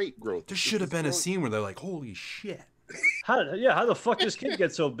accelerated rate growth. There should have been a scene where they're like, "Holy shit!" How the fuck does this kid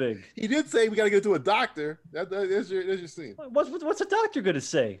get so big? He did say we got to get to a doctor. There's your scene. What's a doctor gonna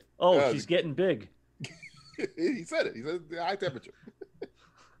say? Oh, she's getting big. He said it. He said high temperature.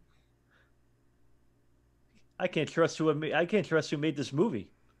 I can't trust who made this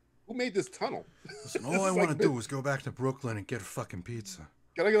movie. Who made this tunnel? Listen, all I want to do is go back to Brooklyn and get a fucking pizza.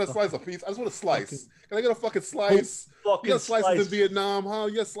 Can I get a slice of pizza? I just want a slice. Can I get a fucking slice? You got slices in Vietnam, huh?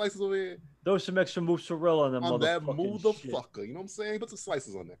 You got slices over here. Throw some extra mozzarella on them motherfucker. Shit. You know what I'm saying? Put some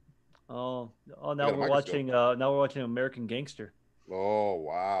slices on there. Oh, now we're watching. Now we're watching American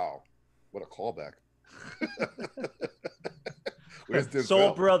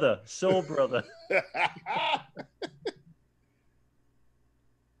Soul brother. Soul brother.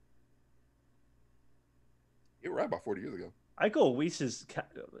 You were right about 40 years ago. Iko Uweis's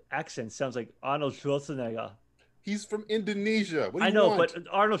accent sounds like Arnold Schwarzenegger. He's from Indonesia. What do you know, want? but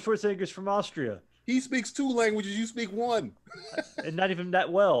Arnold Schwarzenegger's from Austria. He speaks 2 languages. You speak 1. And not even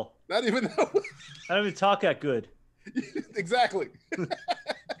that well. Not even that well. I don't even talk that good. Exactly.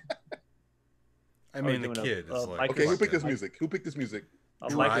 I mean, the kid is like... Okay, who picked this music? Who picked this music?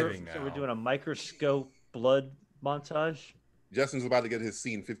 So we're doing a microscope blood montage? Justin's about to get his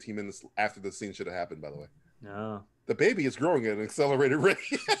scene 15 minutes after the scene should have happened, by the way. No. The baby is growing at an accelerated rate.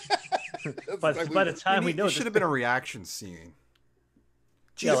 By the time we know... It should have been a reaction scene.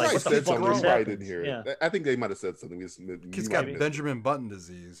 Yeah, like, what the fuck is right in here? Yeah. I think they might have said something. Kid's got Benjamin Button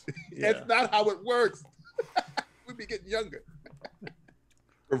disease. That's not how it works. We'd be getting younger.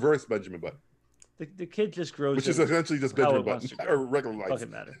 Reverse Benjamin Button. The kid just grows, which is essentially just Benjamin Button or regular life. Doesn't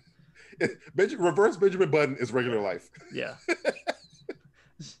matter. Reverse Benjamin Button is regular life. Yeah.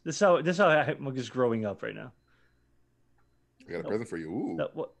 This how I'm just growing up right now. I got a present for you. Ooh.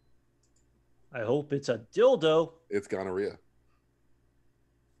 What? I hope it's a dildo. It's gonorrhea.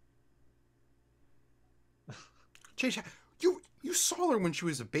 Jay, you saw her when she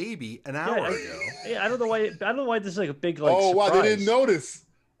was a baby an hour ago. Yeah, I don't know why this is like a big like. Oh surprise. wow, they didn't notice.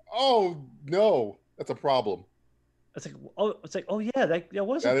 Oh no, that's a problem. It's like oh yeah, that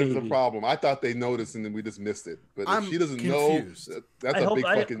was that a baby. That is a problem. I thought they noticed and then we just missed it. But if she doesn't confused. know, that's a big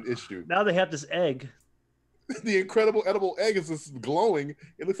fucking issue. Now they have this egg. The incredible edible egg is just glowing.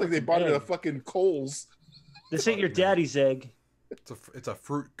 It looks like they bought it at fucking Kohl's. This ain't your daddy's egg. It's a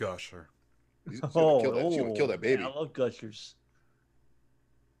fruit gusher. She's gonna kill that baby. Yeah, I love gushers.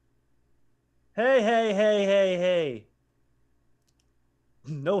 Hey.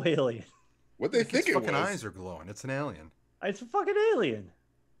 No alien. What they think it was? Fucking eyes are glowing. It's an alien. It's a fucking alien.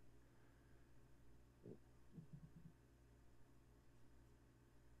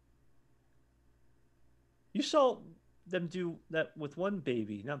 You saw them do that with one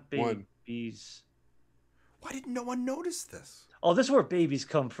baby, not babies. Why didn't no one notice this? Oh, this is where babies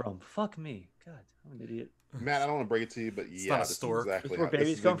come from. Fuck me. God, I'm an idiot. Matt, I don't want to break it to you, but it's yeah, this is exactly where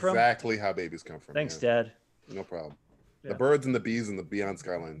babies come from. Exactly how babies come from. Thanks, Dad. No problem. Yeah. The birds and the bees and the beyond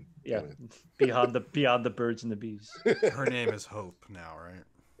Skyline. Yeah, beyond the birds and the bees. Her name is Hope now, right?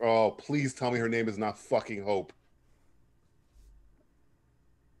 Oh, please tell me her name is not fucking Hope.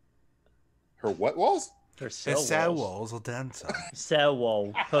 Her what walls? Her cell walls are denser. Cell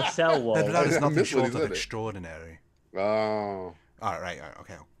wall. Her cell wall. That is nothing short of extraordinary. Oh. All right.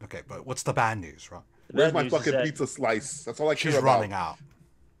 Okay. But what's the bad news, right? Where's my fucking pizza slice? That's all I care about. She's running out.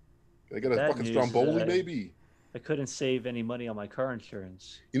 Can I get a fucking Stromboli, maybe? I couldn't save any money on my car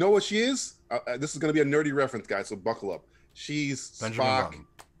insurance. You know what she is? This is going to be a nerdy reference, guys, so buckle up. She's Benjamin Spock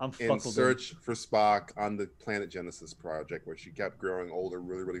Button. in Search for Spock on the Planet Genesis project, where she kept growing older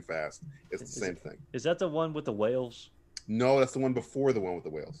really, really fast. It's the same thing. Is that the one with the whales? No, that's the one before the one with the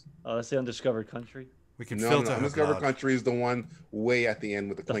whales. Oh, that's the Undiscovered Country? We can filter Undiscovered Country is the one way at the end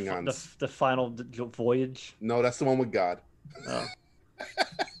with the Klingons. The final voyage? No, that's the one with God. Oh.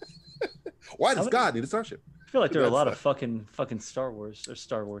 Why does God need a starship? I feel like there are a lot of fucking Star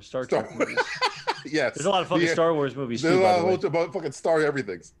Trek movies. Yes. There's a lot of fucking Star Wars movies There's too, a lot of fucking Star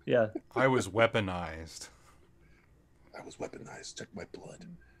everythings. Yeah. I was weaponized. Check my blood.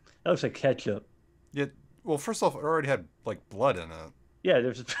 That looks like ketchup. Yeah. Well, first off, it already had like blood in it. Yeah,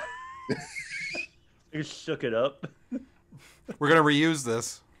 there's. You shook it up. We're gonna reuse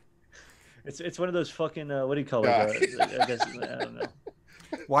this. It's one of those fucking what do you call it? I guess I don't know.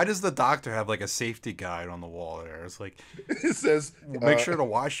 Why does the doctor have like a safety guide on the wall there? It's like it says, make sure to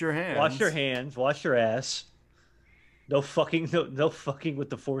wash your hands. Wash your hands. Wash your ass. No fucking with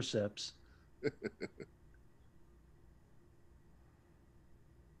the forceps.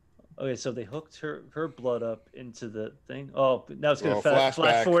 Okay, so they hooked her blood up into the thing. Oh, now it's gonna flash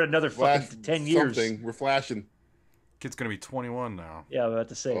forward another fucking 10 years. We're flashing. Kid's gonna be 21 now. Yeah, I'm about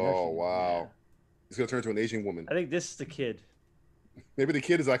to say. Oh wow, yeah. He's gonna turn into an Asian woman. I think this is the kid. Maybe the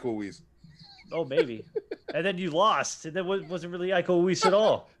kid is Iko Uweis. Oh, maybe. And then you lost, and then wasn't really Iko Uweis at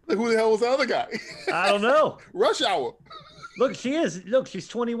all. Like, who the hell was the other guy? I don't know. Rush Hour. Look, she is. Look, she's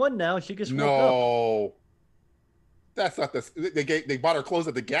 21 now. She gets woke up. No. That's not this. They bought her clothes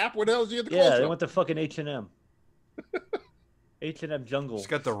at the Gap. Where the hell did she get the clothes? Yeah, they went to fucking H&M. H&M Jungle. She's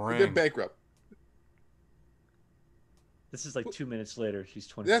got the ring. They're bankrupt. This is like 2 minutes later. She's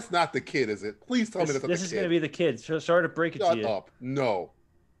 20. That's not the kid, is it? Please tell me that's not the kid. This is going to be the kid. Sorry to break it to you. Shut up. No.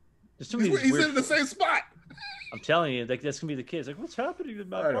 He's in the same spot. I'm telling you, like that's gonna be the kids. Like, what's happening in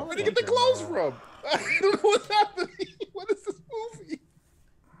my body? Where did you get the clothes from? I don't know what's happening. What is this movie?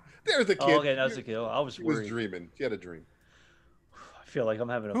 There's a kid. Oh, okay, that was a kid. I was worried. She was dreaming. She had a dream. I feel like I'm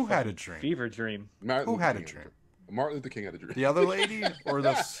having a had a dream? fever dream. Who had a dream? Martin Luther King had a dream. The other lady or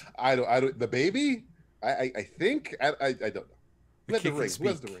this? I don't. The baby? I think. I don't know. Who has the ring? Who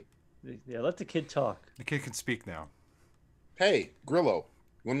has the ring? Yeah, let the kid talk. The kid can speak now. Hey, Grillo,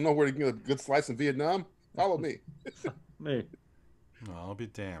 you want to know where to get a good slice in Vietnam? Follow me. Me. No, I'll be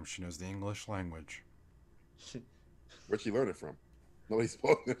damned. She knows the English language. Where'd she learn it from? Nobody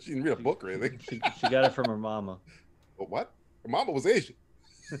spoke. She didn't read a book or anything. She got it from her mama. What? Her mama was Asian.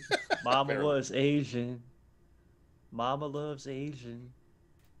 Mama was Asian. Mama loves Asian.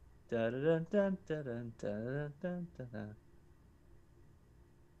 Da da da da da da da da da.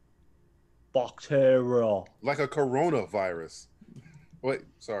 Bacteria. Like a coronavirus. Wait,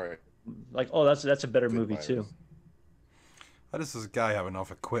 sorry. Like, oh, that's a better movie virus. too. How does this guy have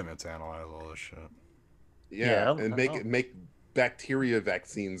enough equipment to analyze all this shit? Yeah, and make bacteria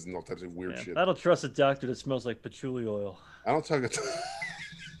vaccines and all types of weird shit. I don't trust a doctor that smells like patchouli oil. I don't talk.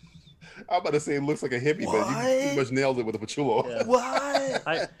 I'm about to say it looks like a hippie, but you pretty much nailed it with a patchouli oil. Yeah.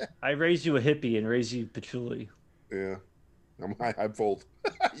 What? I raised you a hippie and raised you patchouli. Yeah, I'm fold.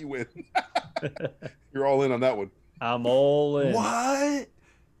 You win. You're all in on that one. I'm all in. What?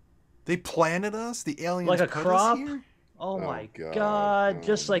 They planted us? The aliens like a put crop? us here? Oh my god! Oh,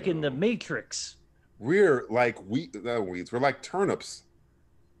 just like in the Matrix. We're like weeds. We're like turnips.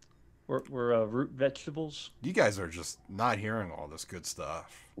 We're root vegetables. You guys are just not hearing all this good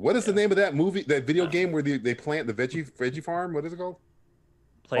stuff. What is the name of that movie? That video game where they plant the veggie farm? What is it called?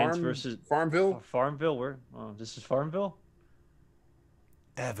 Plants versus Farmville. Farmville. This is Farmville.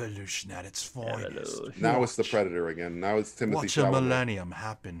 Evolution at its finest. Now it's the Predator again. Now it's Timothy Watch Chalamet. a millennium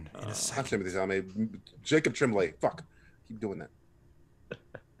happen in a second. Not Timothy Chalamet. Jacob Tremblay. Fuck. Keep doing that.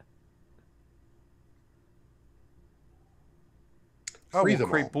 Oh, Free we'll them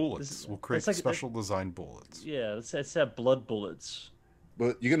create all. bullets. We'll create special design bullets. Yeah, let's have blood bullets.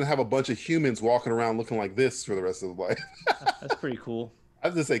 But you're gonna have a bunch of humans walking around looking like this for the rest of the life. That's pretty cool. I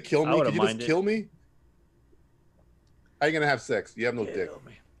was gonna say, kill me. Could you just kill me? How are you gonna have sex? You have no dick.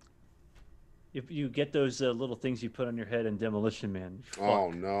 If you get those little things you put on your head in Demolition Man.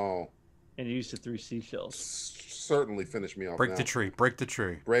 Oh no! And you use the 3 seashells. Certainly finish me off. Break the tree. Break the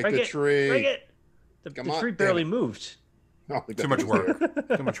tree. Break the tree. Break it. The tree barely moved. Too much work.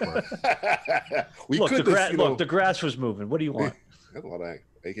 Too much work. Look, the grass was moving. What do you want? That's a lot of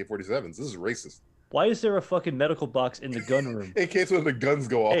AK-47s. This is racist. Why is there a fucking medical box in the gun room? In case when the guns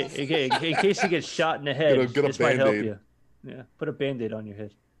go off. Hey, in case you get shot in the head, get a this might help Band-Aid. you. Yeah, put a Band-Aid on your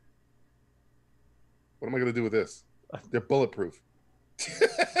head. What am I gonna do with this? They're bulletproof.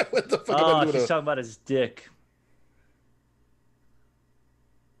 What the fuck? Oh, she's talking about his dick.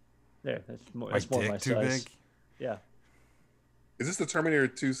 There, that's more my size. Too big? Yeah. Is this the Terminator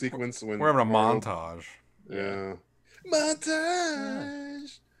 2 sequence when we're having a montage? Yeah.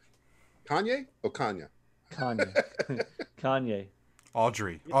 Montage. Kanye? Oh, Kanye. Kanye.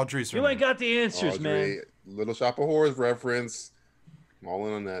 Audrey's you ain't got the answers, man. Little Shop of Horrors reference. I'm all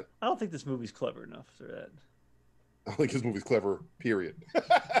in on that. I don't think this movie's clever enough for that. I don't think this movie's clever, period.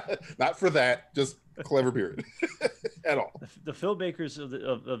 Not for that, just clever, period. At all. The filmmakers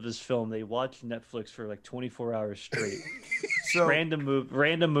of this film, they watch Netflix for like 24 hours straight. So, random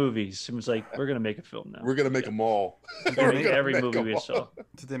movies. It was like, we're going to make a film now. We're going to make them all. Every movie we saw.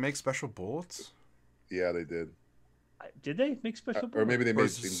 Did they make special bullets? Yeah, they did. Did they make special bullets? Or maybe they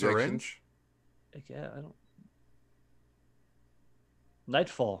made syringe? Yeah, I don't.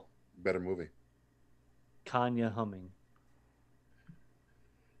 Nightfall. Better movie. Kanye humming.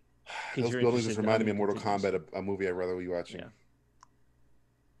 Those buildings just reminded me of Mortal Kombat, a movie I'd rather be watching. Yeah.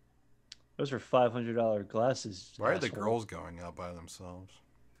 Those are $500 glasses. Why are the girls going out by themselves?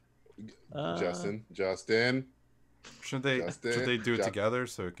 Justin. Should they do it together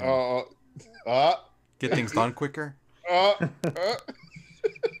so it can get things done quicker?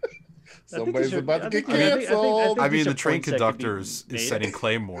 Somebody's about to get canceled. I mean, the train conductor is setting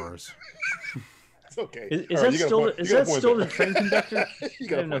claymores. It's okay. Is that still the train conductor? I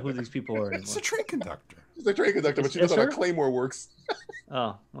don't know who these people are anymore. It's a train conductor. It's a train conductor, but she doesn't know how claymore works.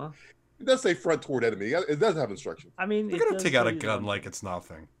 Oh, well. It does say front toward enemy. It does have instructions. I mean, you're going to take out a gun like it's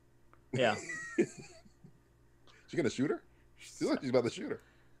nothing. Yeah. She going to shoot her? She's like she's about to shoot her.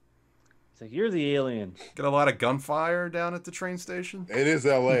 It's like, you're the alien. Get a lot of gunfire down at the train station? It is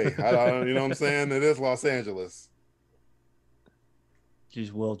L.A. You know what I'm saying? It is Los Angeles.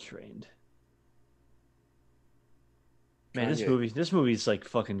 She's well trained. Man, this movie's like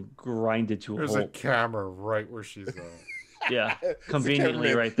fucking grinded to a halt. There's a camera right where she's at. Yeah,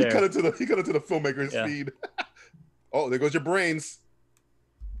 conveniently right there. He cut it to the filmmaker's feed. Oh, there goes your brains.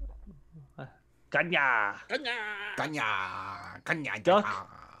 Kanya.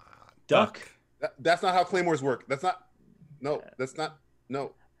 Duck. That's not how claymores work. That's not. No.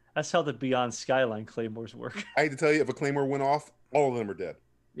 That's how the Beyond Skyline claymores work. I hate to tell you, if a claymore went off, all of them are dead.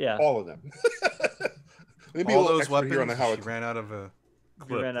 Yeah, all of them. Maybe all those weapons. On how she ran out of a.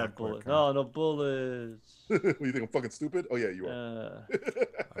 You ran out of bullets. No bullets. You think I'm fucking stupid? Oh yeah, you are.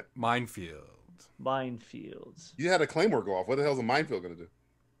 Minefields. You had a claymore go off. What the hell is a minefield gonna do?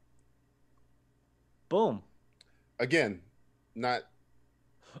 Boom. Again, not.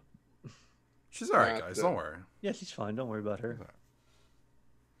 She's all right, guys. Don't worry. Yeah, she's fine. Don't worry about her.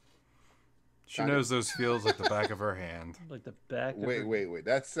 She knows those fields like the back of her hand. Like the back. Wait.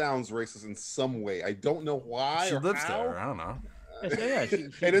 That sounds racist in some way. I don't know why. She lives there. I don't know. Yeah. Hey,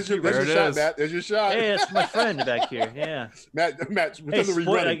 there's your shot, Matt. There's your shot. Hey, it's my friend back here. Yeah. Matt, pretend to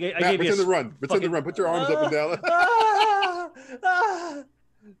run. Pretend to run. Pretend to run. Put your arms up and down.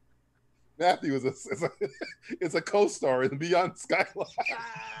 Matthew is a co-star in Beyond Skyline.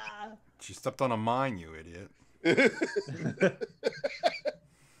 She stepped on a mine, you idiot.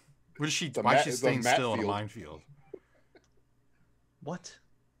 Why is she staying still in a minefield? What?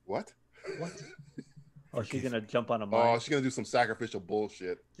 Oh, she's gonna jump on a mine. Oh, she's gonna do some sacrificial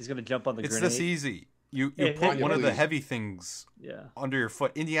bullshit. She's gonna jump on the grenade. It's this easy. You put one of the heavy things under your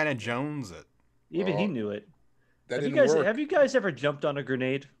foot. Indiana Jones it. Even he knew it. Have you guys ever jumped on a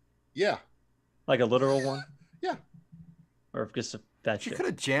grenade? Yeah. Like a literal one? Yeah. Or just that shit. She could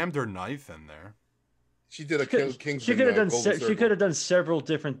have jammed her knife in there. She did a Kingsman. She could have done several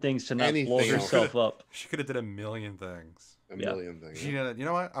different things to not blow herself up. She could have did a million things. A million things. You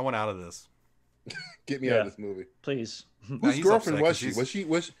know what? I want out of this. Get me out of this movie, please. Whose girlfriend was she? Was she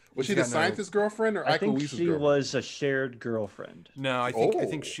the scientist's girlfriend or I think she was a shared girlfriend. No, I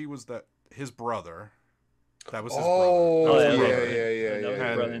think she was his brother. That was his brother. Oh,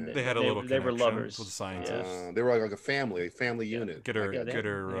 yeah. They had a little. They were lovers with the scientists. They were like a family unit. Get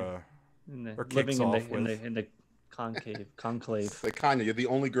her living in the conclave. Like Kanye, you're the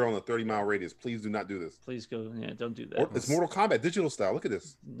only girl in a 30-mile radius. Please do not do this. Please go. Yeah, don't do that. It's Mortal Kombat digital style. Look at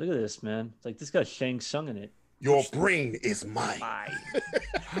this. Look at this, man. It's like this got Shang Tsung in it. Your brain is mine.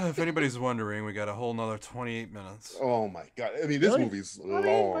 If anybody's wondering, we got a whole nother 28 minutes. Oh my god! I mean, this movie's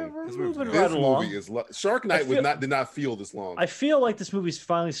long. This movie is long. Shark Night did not feel this long. I feel like this movie's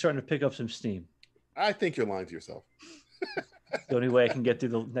finally starting to pick up some steam. I think you're lying to yourself. The only way I can get through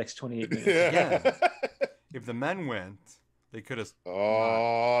the next 28 minutes. Yeah. If the men went, they could have.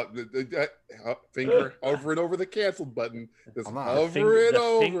 Finger over and over the cancel button. Just the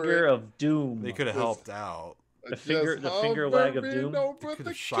finger of doom. They could have helped out. The finger lag of doom. They could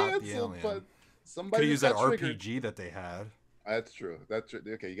have shot the alien. Could have used that RPG that they had. That's true.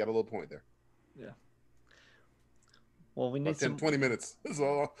 Okay, you got a little point there. Yeah. Well, we need 20 minutes. That's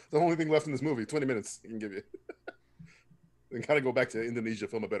all. The only thing left in this movie. 20 minutes. I can give you. We gotta go back to Indonesia,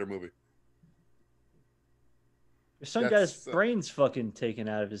 film a better movie. Some guy's brain's fucking taken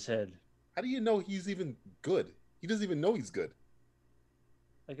out of his head. How do you know he's even good? He doesn't even know he's good.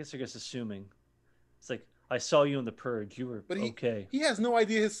 I guess they're just assuming. It's like, I saw you in The Purge. You were okay. He has no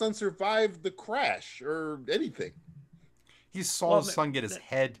idea his son survived the crash or anything. He saw his son get his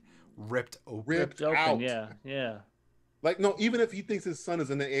head ripped open. Ripped out. Yeah. Like, no, even if he thinks his son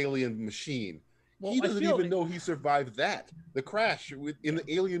is an alien machine, he doesn't even know he survived that. The crash in the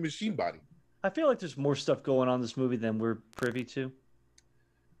alien machine body. I feel like there's more stuff going on in this movie than we're privy to.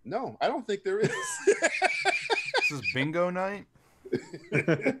 No, I don't think there is. This is bingo night?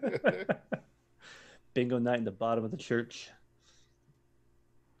 Bingo night in the bottom of the church.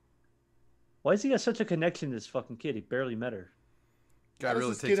 Why does he have such a connection to this fucking kid? He barely met her. God,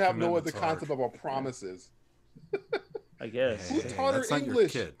 really this kid have no other concept about promises. I guess. Who taught her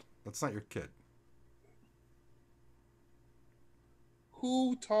English? That's not your kid.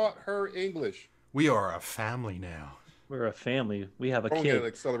 Who taught her English? We are a family now. We're a family. We have a kid. An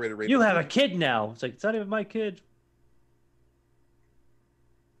accelerated rate. You have a kid now. It's like, it's not even my kid.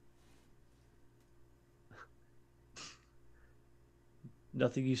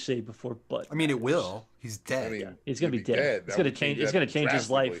 Nothing you say before but. I mean, it will. He's dead. I mean, he's gonna be dead. It's gonna change. It's gonna change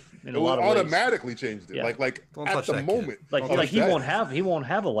his life in a lot of ways. Automatically changed it. Yeah. Like at the moment. Like he won't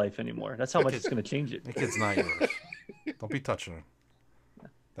have a life anymore. That's how much it's gonna change it. That kid's not yours. Don't be touching him.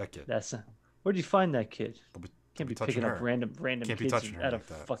 That kid. Where'd you find that kid? Can't be picking up random kids out of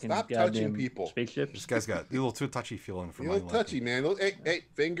fucking goddamn spaceship. This guy's got a little too touchy feeling for my liking. Touchy, man. Hey,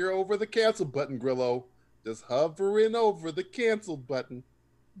 finger over the cancel button, Grillo. Just hovering over the cancel button.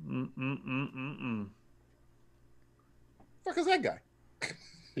 Fuck is that guy?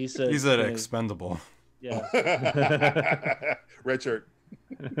 He's an expendable. Yeah. Red shirt.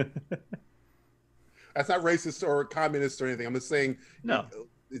 That's not racist or communist or anything. I'm just saying. No.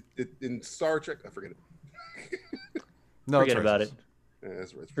 In Star Trek, I forget it. No, forget about it. Yeah,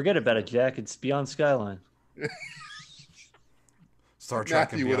 that's racist. Forget about it, Jack. It's beyond Skyline. Star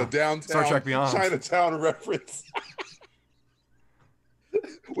Trek Matthew with a downtown Star Trek Beyond Chinatown reference,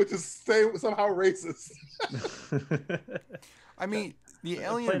 which is somehow racist. I mean, the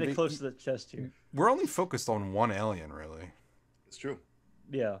alien. Playing it close to the chest here. We're only focused on one alien, really. It's true.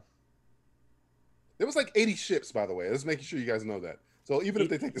 Yeah. There was like 80 ships, by the way. Just making sure you guys know that. So even if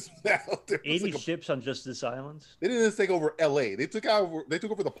they take this out, 80 ships on just this island. They didn't just take over LA. They took over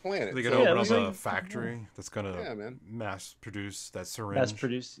the planet. They open up a factory that's gonna mass produce that syringe. Mass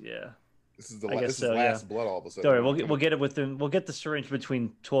produce, yeah. This is the last blood all of a sudden. Sorry, we'll get it within. We'll get the syringe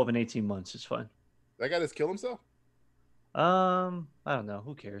between 12 and 18 months. It's fine. That guy just killed himself? I don't know.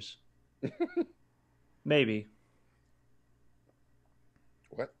 Who cares? Maybe.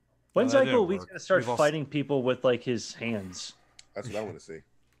 What? When's Michael Weed's gonna start fighting people with like his hands? That's what I want to see.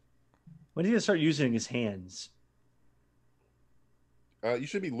 When is he gonna start using his hands? You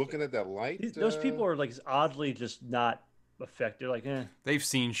should be looking at that light. Those people are like oddly just not affected. Like, they've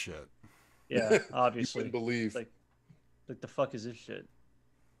seen shit. Yeah, obviously. You wouldn't believe. Like the fuck is this shit?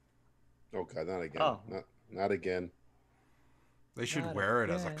 Oh god, not again. Oh. Not again. They should wear it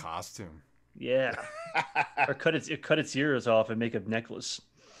as a costume. Yeah. Or cut its ears off and make a necklace.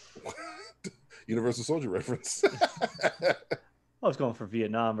 Universal Soldier reference. I was going for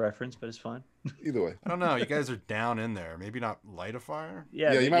Vietnam reference, but it's fine. Either way. I don't know. You guys are down in there. Maybe not light a fire?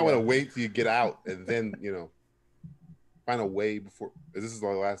 Yeah, you might want to wait till you get out and then, find a way before. This is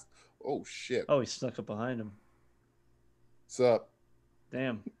our last. Oh, shit. Oh, he snuck up behind him. What's up?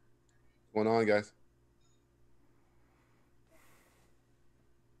 Damn. What's going on, guys?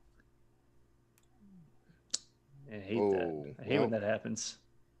 I hate that. I hate when that happens.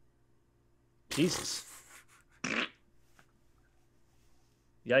 Jesus.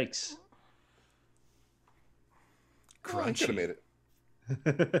 Yikes. Crunchy. Could have made it.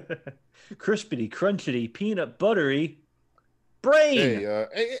 Crispity, crunchity, peanut buttery brain.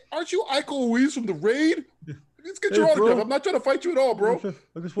 Hey, aren't you Iko Louise from the raid? Let's get your autograph. I'm not trying to fight you at all, bro.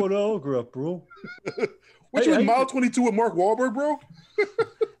 I just want an autograph, bro. What you in Mile 22 with Mark Wahlberg, bro?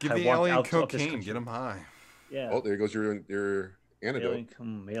 Give the alien cocaine. Get him high. Yeah. Oh, there goes your antidote.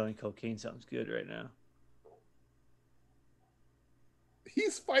 Alien cocaine sounds good right now.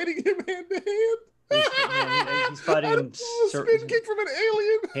 He's fighting him hand to hand. He's fighting him. Spin kick from an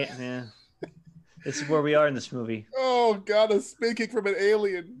alien. Yeah. This is where we are in this movie. Oh god, a spin kick from an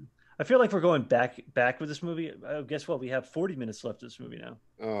alien. I feel like we're going back with this movie. Guess what? We have 40 minutes left of this movie now.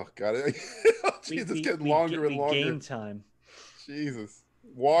 Oh god, Jesus, it's getting longer and longer. Game time. Jesus,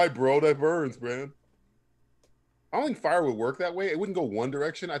 why, bro? That burns, man. I don't think fire would work that way. It wouldn't go one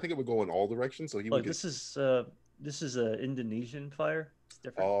direction. I think it would go in all directions. So he would. This is an Indonesian fire. It's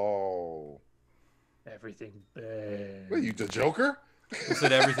different. Oh. Everything burns. What, you the Joker? He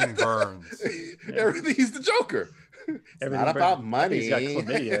said everything burns. Everything. He's the Joker. It's not about money. He's got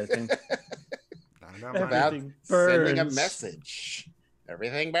chlamydia, I think. Not about sending a message.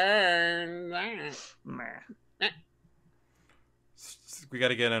 Everything burns. We got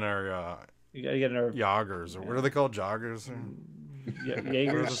to get in our. You gotta get in our joggers, or what are they called? Joggers?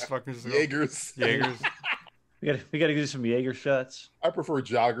 Jaegers. Jaegers. We gotta do some Jaeger shots. I prefer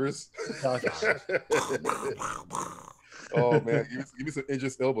joggers. Oh man, give me some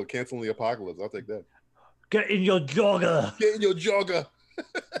Idris Elba canceling the apocalypse. I'll take that. Get in your jogger. Get in your jogger.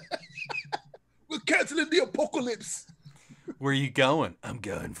 We're canceling the apocalypse. Where are you going? I'm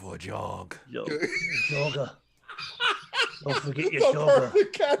going for a jog. Jogger. Don't forget your the jogger.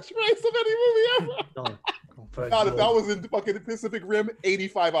 Perfect catchphrase of any movie ever. God, if that was in fucking Pacific Rim,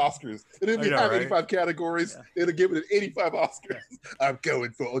 85 Oscars. It didn't even have 85 categories. Yeah. They'd have given it 85 Oscars. Yeah. I'm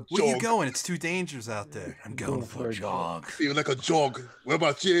going for a jog. Where are you going? It's too dangerous out there. I'm going for a jog. Feel like a jog. What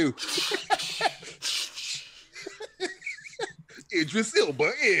about you? Idris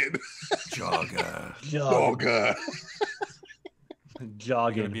Elba in. Jogger. Jogger.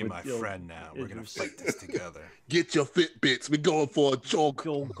 Jogging. You're gonna be my friend now. We're gonna fight this together. Get your Fitbits. We're going for a jog.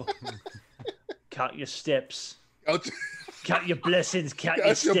 Count your steps. Count your blessings. Count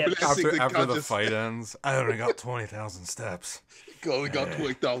your steps. After the fight ends, I only got 20,000 steps. We got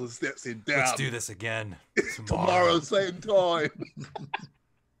 20,000 steps in down. Let's do this again tomorrow, same time.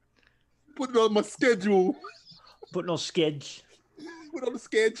 Put it on my schedule. Put it on sketch. Put it on the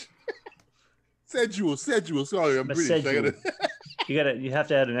sketch. Sedule. Sorry, I'm British. You have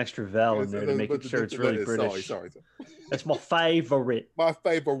to add an extra vowel in there to make sure it's really British. Sorry. That's my favorite. My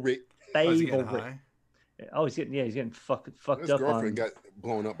favorite. Oh, he's getting fucked His up. Girlfriend got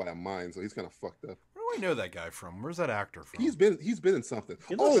blown up by a mine, so he's kind of fucked up. Where do I know that guy from? Where's that actor from? He's been in something.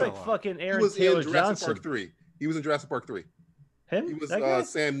 He looks like fucking Aaron Taylor Johnson. Park 3. He was in Jurassic Park 3. Him? He was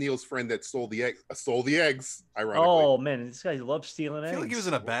Sam Neill's friend that stole the eggs. Ironically. Oh man, this guy loves stealing eggs. I feel like he was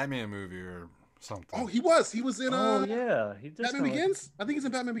in a Batman movie or something. Oh, he was. He was in. Batman Begins. I think he's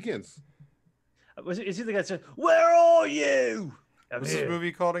in Batman Begins. Is he the guy that said, "Where are you"? What's this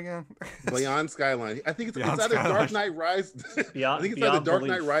movie called again? Beyond Skyline. I think it's either Dark Knight Rises. I think it's either Dark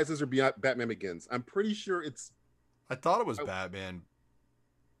Knight Rises or Beyond Batman Begins. I'm pretty sure it's. I thought it was Batman.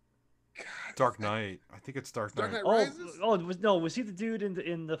 God, Dark Knight. I think it's Dark Knight. Dark Knight Rises? Was he the dude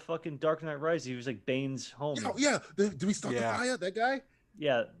in the fucking Dark Knight Rises? He was like Bane's homie. Yeah. Did we start the fire? That guy?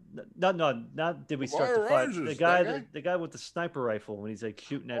 Yeah. Not did we start the fire? The guy with the sniper rifle when he's like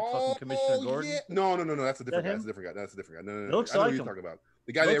shooting at fucking Commissioner Gordon. Yeah. No. That's a different guy. That's a different guy. No. It looks I know like who you're talking about.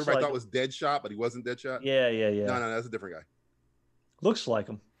 The guy that everybody thought was Deadshot, but he wasn't Deadshot. Yeah. No, that's a different guy. Looks like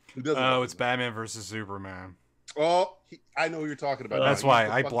him. It's Batman versus Superman. Oh, I know who you're talking about. That's why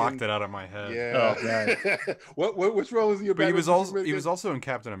I blocked it out of my head. Yeah. Which role was he? But he was also in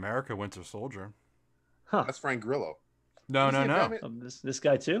Captain America: Winter Soldier. Huh? That's Frank Grillo. No. This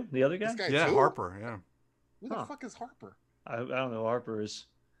guy too? The other guy? Too? Harper. Yeah. Who the fuck is Harper? I don't know. Harper is.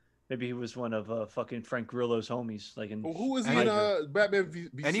 Maybe he was one of fucking Frank Grillo's homies. Like in. Who was he in Batman?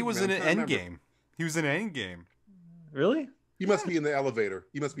 And he was in an Endgame. He was in Endgame. Really? He must be in the elevator.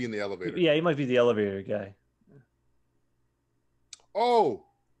 Yeah, he might be the elevator guy. Oh,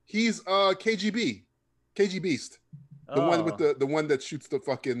 he's KG Beast. The one that shoots the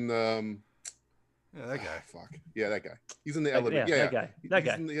fucking Yeah, that guy. Fuck. Yeah, that guy. He's in the elevator. Yeah, that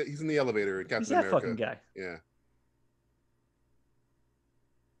guy. He's in the elevator in Captain America. He's that fucking guy. Yeah.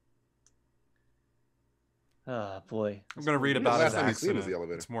 Oh boy. I'm gonna read about his accident.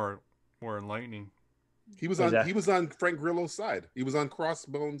 It's more enlightening. He was on Frank Grillo's side. He was on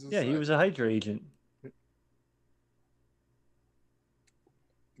Crossbones' side. He was a Hydra agent.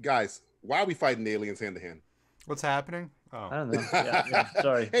 Guys, why are we fighting aliens hand to hand? What's happening? Oh. I don't know. Yeah,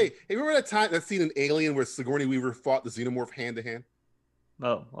 sorry. Hey, remember that scene in Alien where Sigourney Weaver fought the xenomorph hand to hand?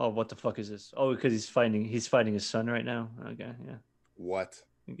 Oh, what the fuck is this? Oh, because he's fighting his son right now. Okay, yeah. What?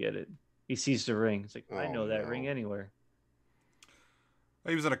 You get it. He sees the ring. It's like, I know that ring anywhere.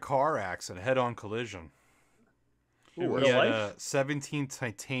 He was in a car accident, head-on collision. He had 17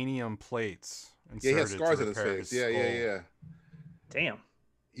 titanium plates. He has scars on his face. Yeah. Damn.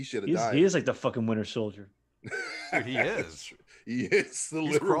 He should have died. He is like the fucking Winter Soldier. Dude, he is. He is the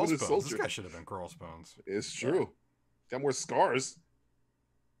literal Winter Soldier. This guy should have been Crossbones. It's true. Got more scars.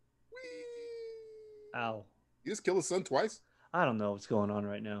 Whee! Ow. You just killed his son twice? I don't know what's going on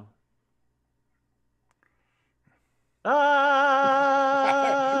right now. Ah!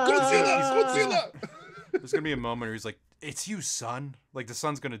 Godzilla! There's gonna be a moment where he's like, "It's you, son." Like the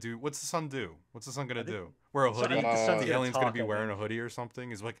son's gonna do. What's the son do? What's the son gonna do? Wear a hoodie. The alien's gonna be wearing a hoodie or something.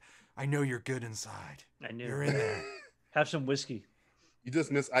 He's like, "I know you're good inside. I knew you're in there. Have some whiskey." You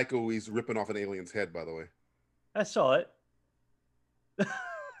just missed Iko Uwais ripping off an alien's head, by the way. I saw it.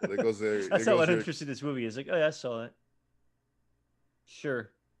 There goes there. That's how uninterested this movie is. Like, oh yeah, I saw it.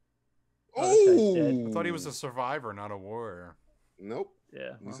 Sure. Oh! I thought he was a survivor, not a warrior. Nope.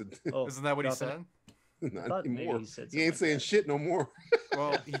 Yeah. Isn't that what he said? Not anymore. He ain't saying shit no more.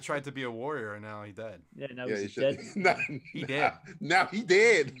 Well, he tried to be a warrior and now he's dead. Yeah, now he's dead. He did. Now he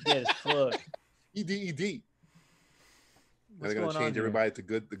dead. He dead as fuck. ED. They're gonna change everybody to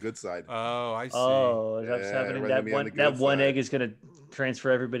the good side. Oh, I see. Oh, that's happening. That one egg is gonna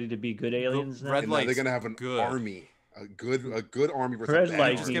transfer everybody to be good aliens now. They're gonna have an army. A good army versus Red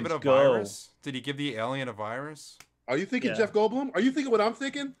light. Just give it a virus. Did he give the alien a virus? Are you thinking Jeff Goldblum? Are you thinking what I'm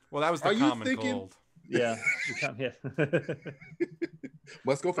thinking? Well, that was the common cold. Yeah.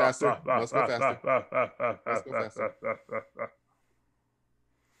 Must go faster. Must go faster.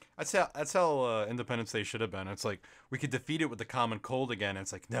 That's how Independence Day should have been. It's like we could defeat it with the common cold again.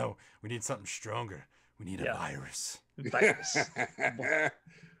 It's like, no, we need something stronger. We need a virus. The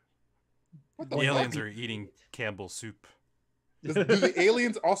aliens are eating Campbell's soup. Do the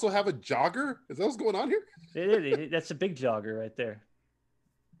aliens also have a jogger? Is that what's going on here? That's a big jogger right there.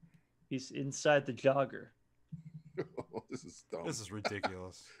 He's inside the jogger. Oh, this is dumb. This is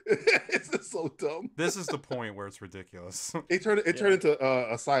ridiculous. This is so dumb. This is the point where it's ridiculous. It turned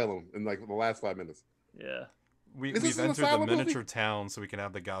into Asylum in like the last 5 minutes. Yeah. We've entered the miniature town so we can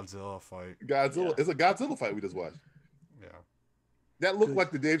have the Godzilla fight. It's a Godzilla fight we just watched. Yeah. That looked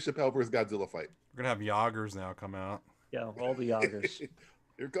like the Dave Chappelle versus Godzilla fight. We're gonna have joggers now come out. Yeah, all the joggers.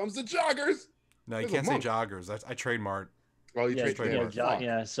 Here comes the joggers. No, you can't say joggers. I trademarked. Oh, you trademarked.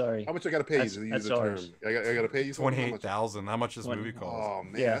 Yeah, sorry. How much I gotta pay you to use the term? I gotta pay you $28,000. How much this movie cost? Oh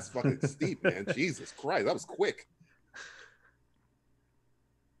man, that's fucking steep, man. Jesus Christ, that was quick.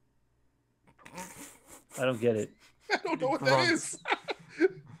 I don't get it. I don't know what that is.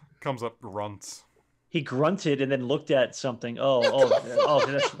 Comes up, grunts. He grunted and then looked at something. That's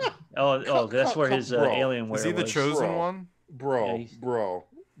where his alien was. Is he the chosen one? Bro.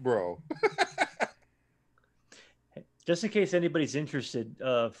 Just in case anybody's interested,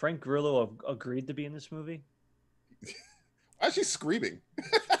 Frank Grillo agreed to be in this movie. Why is she screaming?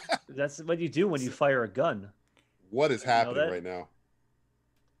 That's what you do when you fire a gun. What is happening right now?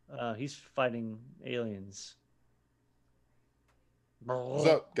 He's fighting aliens. What's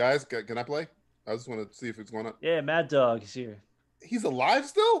up, guys? Can I play? I just want to see if it's going on. Yeah, Mad Dog is here. He's alive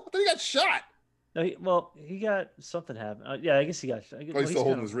still? I thought he got shot. No, he got something happened. Yeah, I guess he got shot. He's still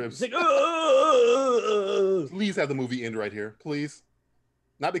holding his ribs. Like, please have the movie end right here, please.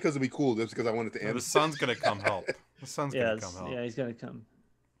 Not because it'd be cool, just because I want it to end. The sun's gonna come help. The sun's gonna come help. Yeah, he's gonna come.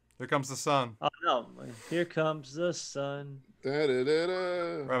 Here comes the sun. Oh no! Here comes the sun.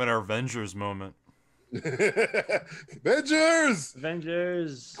 We're having our Avengers moment.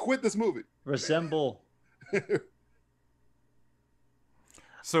 Avengers! Quit this movie. Resemble.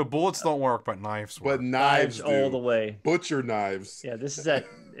 So bullets don't work, but knives work. But knives do. All the way. Butcher knives. Yeah, this is that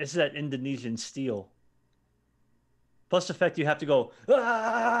Indonesian steel. Plus the fact you have to go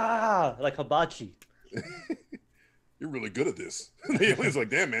like hibachi. You're really good at this. The alien's like,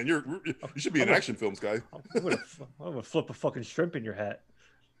 damn man, you should be in action films, guy. I'm gonna flip a fucking shrimp in your hat.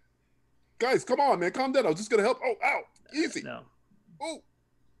 Guys, come on, man, calm down. I was just gonna help. Oh, ow, easy. No. Oh.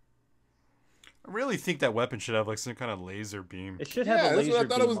 I really think that weapon should have like some kind of laser beam. It should have a laser beam. That's what I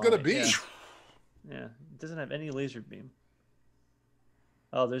thought it was gonna be. Yeah, it doesn't have any laser beam.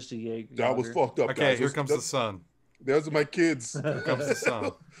 Oh, there's the Jaeger. That was fucked up. Okay, guys. Here comes the sun. Those are my kids. Here comes the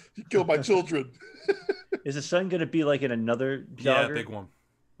sun. You killed my children. Is the sun gonna be like in another jogger? Yeah, big one.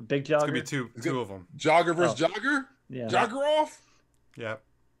 A big jogger. It's gonna be two of them. Jogger versus jogger. Yeah. Jogger off. Yeah.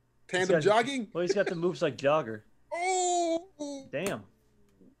 Tandem jogging. Well, he's got the moves like jogger. Oh. Damn.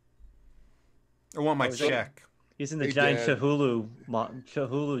 I want my check. He's in the giant Chahulu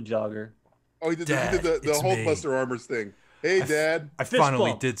jogger. Oh, he did the Hulkbuster Armors thing. Hey, Dad. I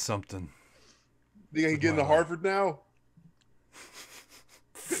finally did something. You can get into Harvard now?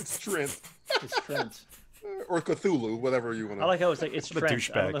 It's Trent. It's Trent. Or Cthulhu, whatever you want to. I like how it's like it's Trent.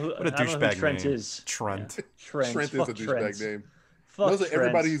 Douchebag. What a douchebag Trent name. is. Trent. Yeah. Trent is a douchebag name. Fuck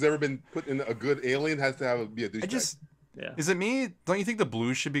everybody who's ever been put in a good alien has to be a douchebag. Is it me? Don't you think the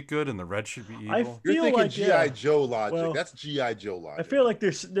blue should be good and the red should be evil? You're thinking like, G.I. Joe logic. Well, that's G.I. Joe logic. I feel like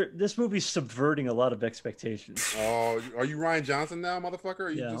this movie's subverting a lot of expectations. Oh, are you Ryan Johnson now, motherfucker?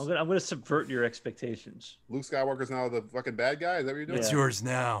 I'm gonna subvert your expectations. Luke Skywalker's now the fucking bad guy? Is that what you're doing? It's yours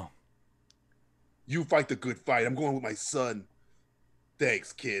now. You fight the good fight. I'm going with my son.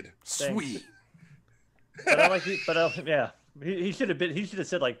 Thanks, kid. Sweet. But I like yeah. He should have been. He should have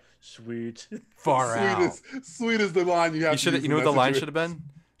said like "sweet." Far out. Sweet is the line you have. You know what the line should have been?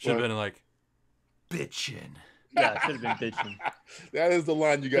 Should have been like, "Bitchin'." Yeah, it should have been bitchin'. That is the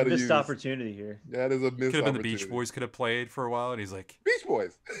line you got to use. Missed opportunity here. That is a missed opportunity. Could have been the Beach Boys. Could have played for a while, and he's like, "Beach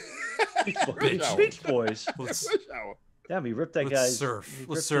Boys." Beach Boys. Damn, he ripped that guy.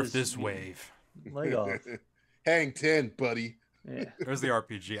 Let's surf this wave. Leg off. Hang 10, buddy. Yeah. There's the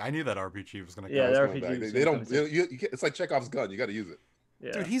RPG. I knew that RPG was going to come. Yeah, the RPG. They don't. It's like Chekhov's gun. You got to use it.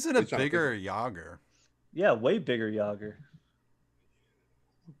 Yeah. Dude, he's in a bigger Yager. Yeah, way bigger Yager.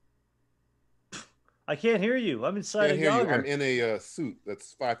 I can't hear you. I'm inside a Yager. I'm in a suit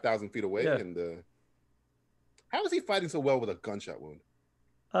that's 5,000 feet away. Yeah. And how is he fighting so well with a gunshot wound?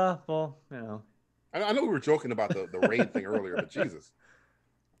 Well, you know. I know we were joking about the raid thing earlier, but Jesus,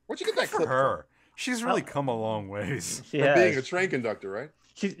 where'd you get that clip from? She's really come a long ways. From being a train conductor, right?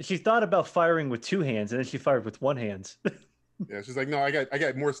 She thought about firing with two hands, and then she fired with one hand. Yeah, she's like, no, I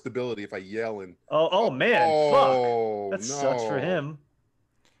got more stability if I yell and. Oh man, fuck! That sucks for him.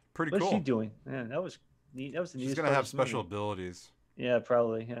 Pretty cool. What's she doing? Yeah, that was neat. That was the neatest. She's gonna have special abilities. Yeah,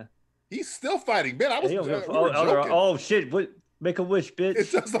 probably. Yeah. He's still fighting, man. I was. Oh shit! What? Make a wish, bitch.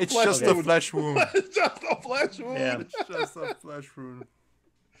 It's just a flesh wound. It's just a flesh wound. Yeah. It's just a flesh wound.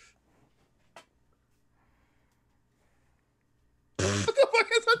 What the fuck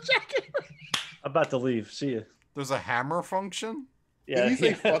is a jacket? I'm about to leave. See you. There's a hammer function? Yeah. Did he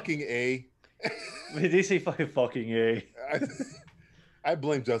say fucking A? Did he say fucking A? I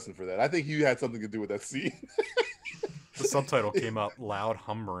blame Justin for that. I think he had something to do with that scene. The subtitle came out loud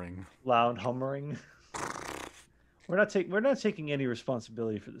hummering. Loud hummering. We're not taking any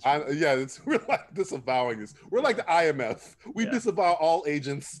responsibility for this. We're like disavowing this. We're like the IMF. We disavow all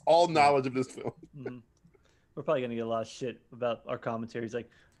agents, all knowledge of this film. Mm-hmm. We're probably gonna get a lot of shit about our commentaries. Like,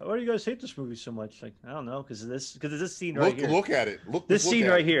 why do you guys hate this movie so much? Like, I don't know, because of this scene right here. Look at it. This scene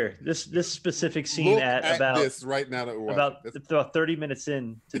right here. This specific scene at about this right now that we're about 30 minutes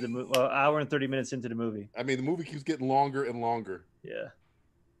into the movie. Well, hour and 30 minutes into the movie. I mean, the movie keeps getting longer and longer. Yeah.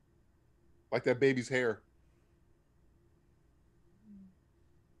 Like that baby's hair.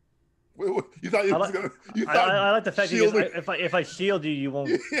 You thought you was gonna? I like the fact that if I shield you, you won't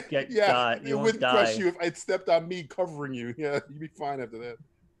get die. You won't die. Crush you if I stepped on me covering you. Yeah, you'd be fine after that.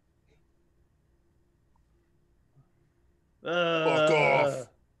 Fuck off!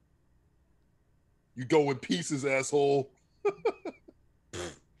 You go in pieces, asshole.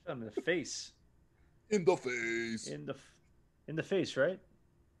 I'm in the face. In the face. In the face, right?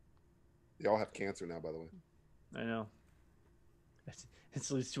 They all have cancer now, by the way. I know. It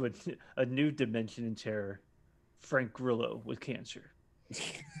leads to a new dimension in terror. Frank Grillo with cancer.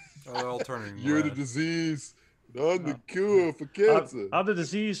 They're all turning You're red. the disease. I'm the cure for cancer. I'm the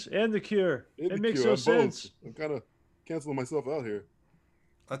disease and the cure. And it the makes cure. no sense. Both. I'm kind of canceling myself out here.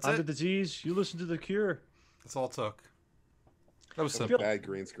 I'm the disease. You listen to the cure. That's all it took. That was a bad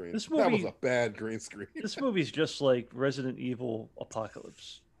green screen. That was a bad green screen. This movie's just like Resident Evil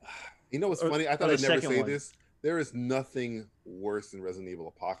Apocalypse. You know what's funny? I thought I'd never say this. There is nothing worse than Resident Evil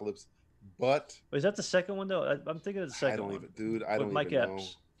Apocalypse, but... Is that the second one, though? I'm thinking of the second one. I don't even know.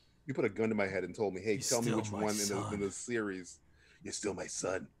 You put a gun to my head and told me, hey, tell me which one in the series. You're still my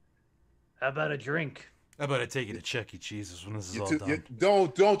son. How about a drink? How about I take you to Chuck E. Cheese's when this is all done?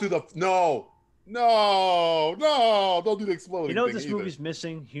 Don't do the... No, don't do the exploding You know what this movie's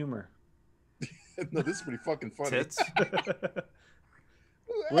missing? Humor. No, this is pretty fucking funny. Tits?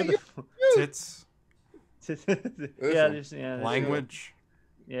 Tits? Language.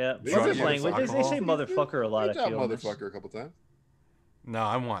 Yeah, language. They say motherfucker a lot. I feel motherfucker a couple times. No,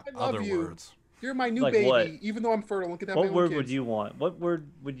 I want other words. You're my new baby, what? Even though I'm fertile and can have my own word kids. would you want? What word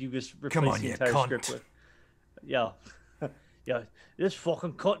would you just replace the entire script with? Yeah, yeah. This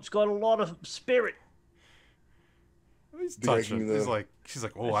fucking cunt's got a lot of spirit. He's touching. She's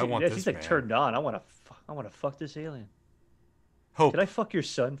like, oh, I want this. She's like turned on. I want to fuck this alien. Hope. Can I fuck your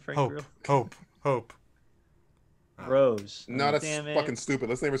son, Frank? Hope. Rose. No, that's fucking stupid.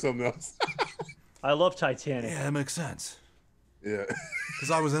 Let's name her something else. I love Titanic. Yeah, that makes sense. Yeah. Because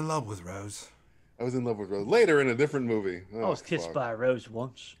I was in love with Rose. Later in a different movie. I was kissed by a rose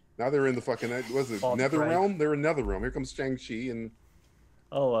once. Now they're in the fucking, Nether Realm? They're in Nether Realm. Here comes Shang-Chi and...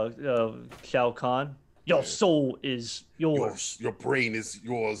 Shao Kahn. Your soul is yours. Your brain is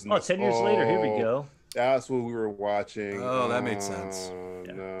yours. 10 years later, here we go. That's what we were watching. Oh, that made sense.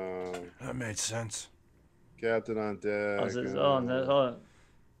 No. That made sense. Captain on deck.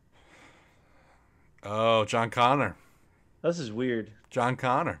 Oh, John Connor. This is weird. John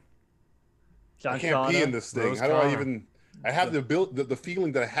Connor. I can't pee in this thing. Rose How do Connor. I even... I have the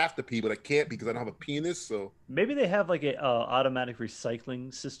feeling that I have to pee, but I can't because I don't have a penis, so... Maybe they have like a automatic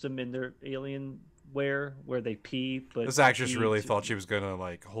recycling system in their Alienware where they pee, but... This actress really thought she was going to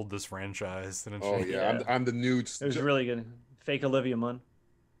like hold this franchise. I'm the nude... It was really good. Fake Olivia Munn.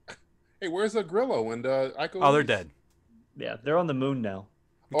 Hey, where's Grillo and Iko? Oh, they're dead. Yeah, they're on the moon now.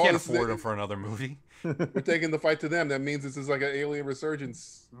 We can't afford them for another movie. We're taking the fight to them. That means this is like an alien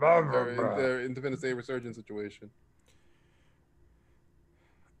resurgence. Their Independence Day resurgence situation.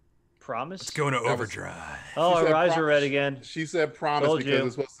 Promise? Let's go into overdrive. Our eyes are red again. She said promise because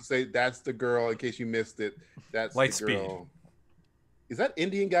it's supposed to say that's the girl in case you missed it. That's Light the girl. Speed. Is that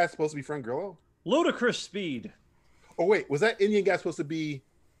Indian guy supposed to be Frank Grillo? Ludicrous Speed. Oh, wait. Was that Indian guy supposed to be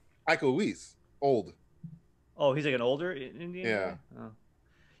Iko Uwais? Old. Oh, he's like an older Indian guy? Oh.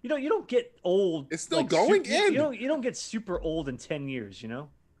 You don't get old. It's still going in. You don't get super old in 10 years, you know?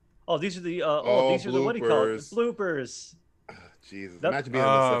 Oh, these are the these are the what do you call it? Bloopers. Jesus. Imagine being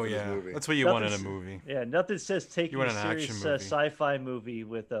on the set of this movie. That's what you want in a movie. Yeah, nothing says taking a serious sci-fi movie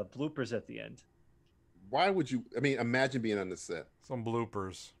with bloopers at the end. Why would you? I mean, imagine being on the set. Some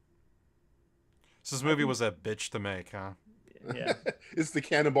bloopers. So this movie was a bitch to make, huh? Yeah. It's the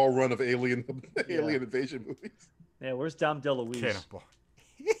Cannonball Run of alien invasion movies. Yeah, where's Dom DeLuise? Cannonball.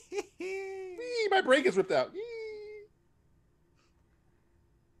 My brain gets ripped out.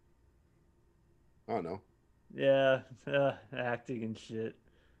 Oh no. Yeah, acting and shit.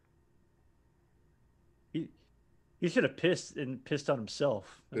 He should have pissed on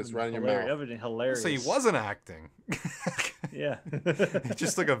himself. Pissed right in your mouth. Everything hilarious. So he wasn't acting. Yeah. He's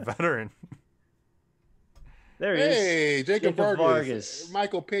just like a veteran. There he is. Hey, Jacob Vargas.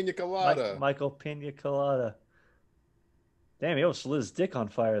 Michael Pena Colada. Michael Pena Colada. Damn, he almost lit his dick on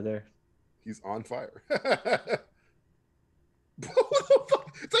fire there. He's on fire. What the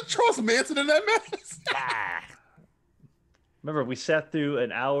fuck? Is that Charles Manson in that mess? Remember, we sat through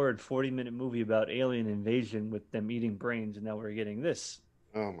an hour and 40-minute movie about alien invasion with them eating brains, and now we're getting this.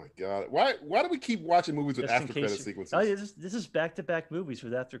 Oh my god! Why do we keep watching movies with after credit sequences? Oh, yeah, this is back-to-back movies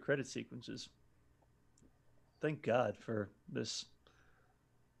with after credit sequences. Thank God for this.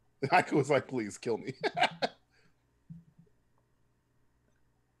 I was like, please kill me.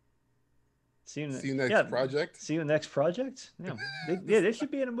 See you next project. See you next project. Yeah, they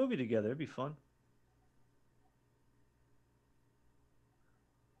should be in a movie together. It'd be fun.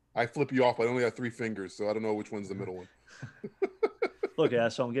 I flip you off. I only have 3 fingers, so I don't know which one's the middle one. Look,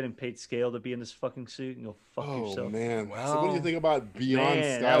 asshole, I'm getting paid scale to be in this fucking suit and go fuck yourself. Oh man! Well, so what do you think about Beyond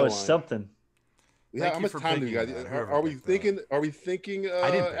Skyline? That was something. Yeah, how much time do you guys? Are we thinking? Are we thinking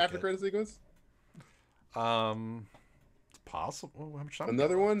after credit sequence? It's possible.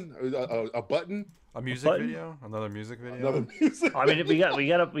 Another one? A button? A music video? Another music video? Another music. I mean, we got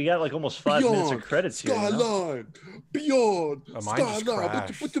like almost 5 minutes of credits here. Skyline, Beyond. Mine just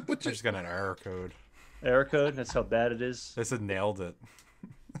crashed. I just got an error code. Error code? That's how bad it is. They said nailed it.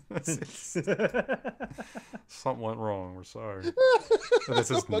 Something went wrong. We're sorry.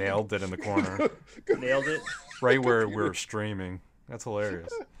 This is nailed it in the corner. Nailed it. Right where we're streaming. That's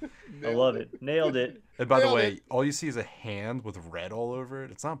hilarious. I love it. Nailed it. And by the way, all you see is a hand with red all over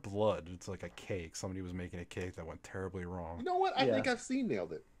it. It's not blood. It's like a cake. Somebody was making a cake that went terribly wrong. You know what? I think I've seen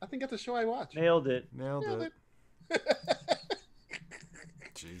Nailed It. I think that's a show I watched. Nailed it. Nailed it.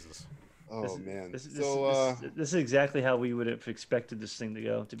 Jesus. Oh man! This is exactly how we would have expected this thing to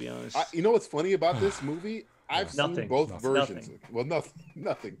go. To be honest, you know what's funny about this movie? I've seen both versions. Well,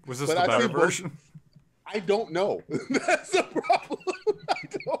 nothing. Was this the better version? I don't know. That's the problem. I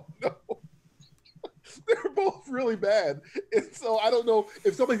don't know. They're both really bad, and so I don't know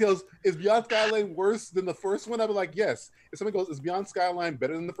if somebody goes, "Is Beyond Skyline worse than the first one?" I'd be like, "Yes." If somebody goes, "Is Beyond Skyline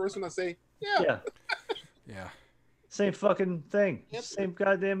better than the first one?" I say, "Yeah." Yeah. Same fucking thing. Yep. Same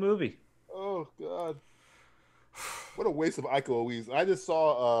goddamn movie. Oh God! What a waste of Iko Uwais. I just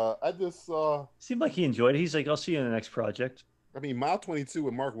saw. Seemed like he enjoyed it. He's like, "I'll see you in the next project." I mean, Mile 22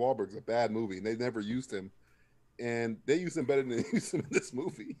 with Mark Wahlberg is a bad movie, and they never used him, and they used him better than they used him in this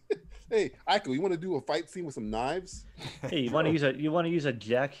movie. Hey, Iko, you want to do a fight scene with some knives? Hey, you want to use a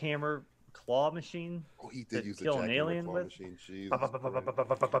jackhammer claw machine? Oh, he did use a kill an alien claw with. Machine. Jesus. Oh,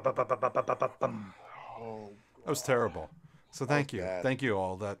 that was terrible. So thank you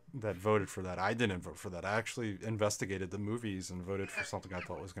all that voted for that. I didn't vote for that. I actually investigated the movies and voted for something I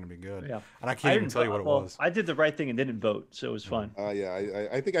thought was going to be good. Yeah, and I can't even tell you what it was. I did the right thing and didn't vote, so it was fun. Yeah,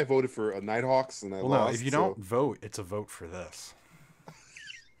 I think I voted for Nighthawks and I lost. No, if you don't vote, it's a vote for this.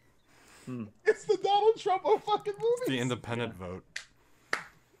 It's the Donald Trump of fucking movies. The independent vote.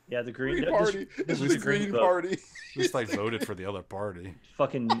 Yeah, the Green Party. This is the Green Party. At least I voted for the other party.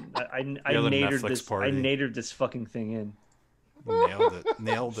 Fucking, I nadered this fucking thing in.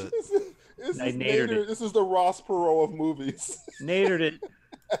 Nailed it. This is the Ross Perot of movies. Nadered it.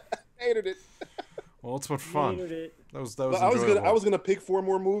 Nadered it. Well, it's been fun. That was I was gonna pick 4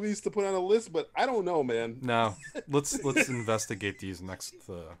 more movies to put on a list, but I don't know, man. No, let's investigate these next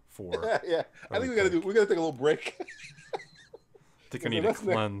 4. Yeah. I think we gotta take a little break. I think I need a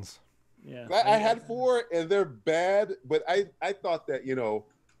cleanse. Yeah. I had 4 and they're bad, but I thought that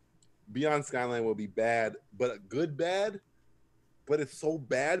Beyond Skyline will be bad, but a good bad. But it's so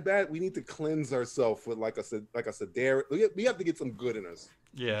bad. We need to cleanse ourselves with like a sedaris. We have to get some good in us.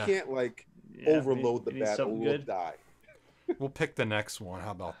 Yeah, you can't overload the bad. Or we'll die. We'll pick the next one.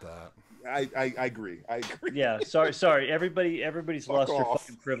 How about that? I agree. Yeah. Sorry. Everybody's lost their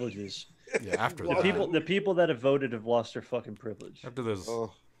fucking privileges. Yeah. After the people that have voted have lost their fucking privilege. After those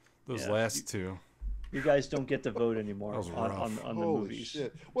last 2. You guys don't get to vote anymore on the movies.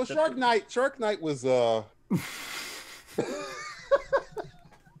 Shit. Well, Shark Night was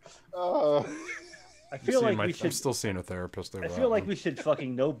I feel like we should. I'm still seeing a therapist. I feel like we should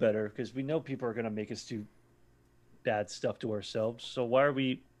fucking know better because we know people are gonna make us do bad stuff to ourselves. So why are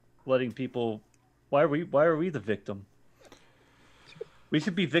we letting people? Why are we the victim? We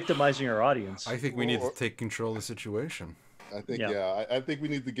should be victimizing our audience. I think we need to take control of the situation. I think I think we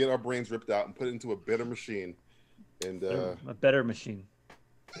need to get our brains ripped out and put it into a better machine, and a better machine,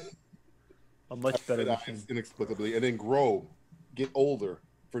 a much better machine, inexplicably, and then grow, get older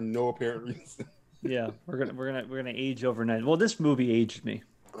for no apparent reason. Yeah, we're gonna age overnight. Well, this movie aged me.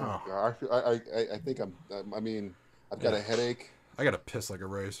 Oh God, I think I've got a headache. I gotta piss like a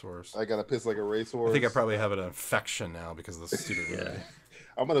racehorse. I gotta piss like a racehorse. I think I probably have an infection now because of the stupid movie.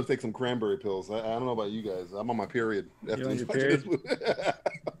 I'm gonna take some cranberry pills. I don't know about you guys. I'm on my period. After your period?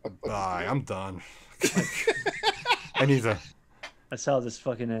 Bye. I'm done. I need to. That's how this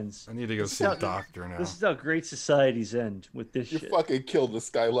fucking ends. I need to go see a doctor now. This is how great societies end, with this shit. You fucking killed the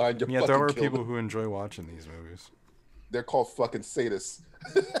Skyline. Yeah, there are people who enjoy watching these movies. They're called fucking sadists.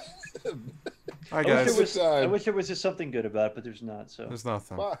 All right, guys. I wish there was just something good about it, but there's not. So there's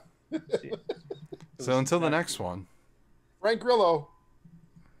nothing. So until the next one. Frank Grillo.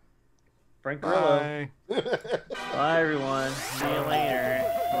 Frank Grillo. Bye, everyone. See you later.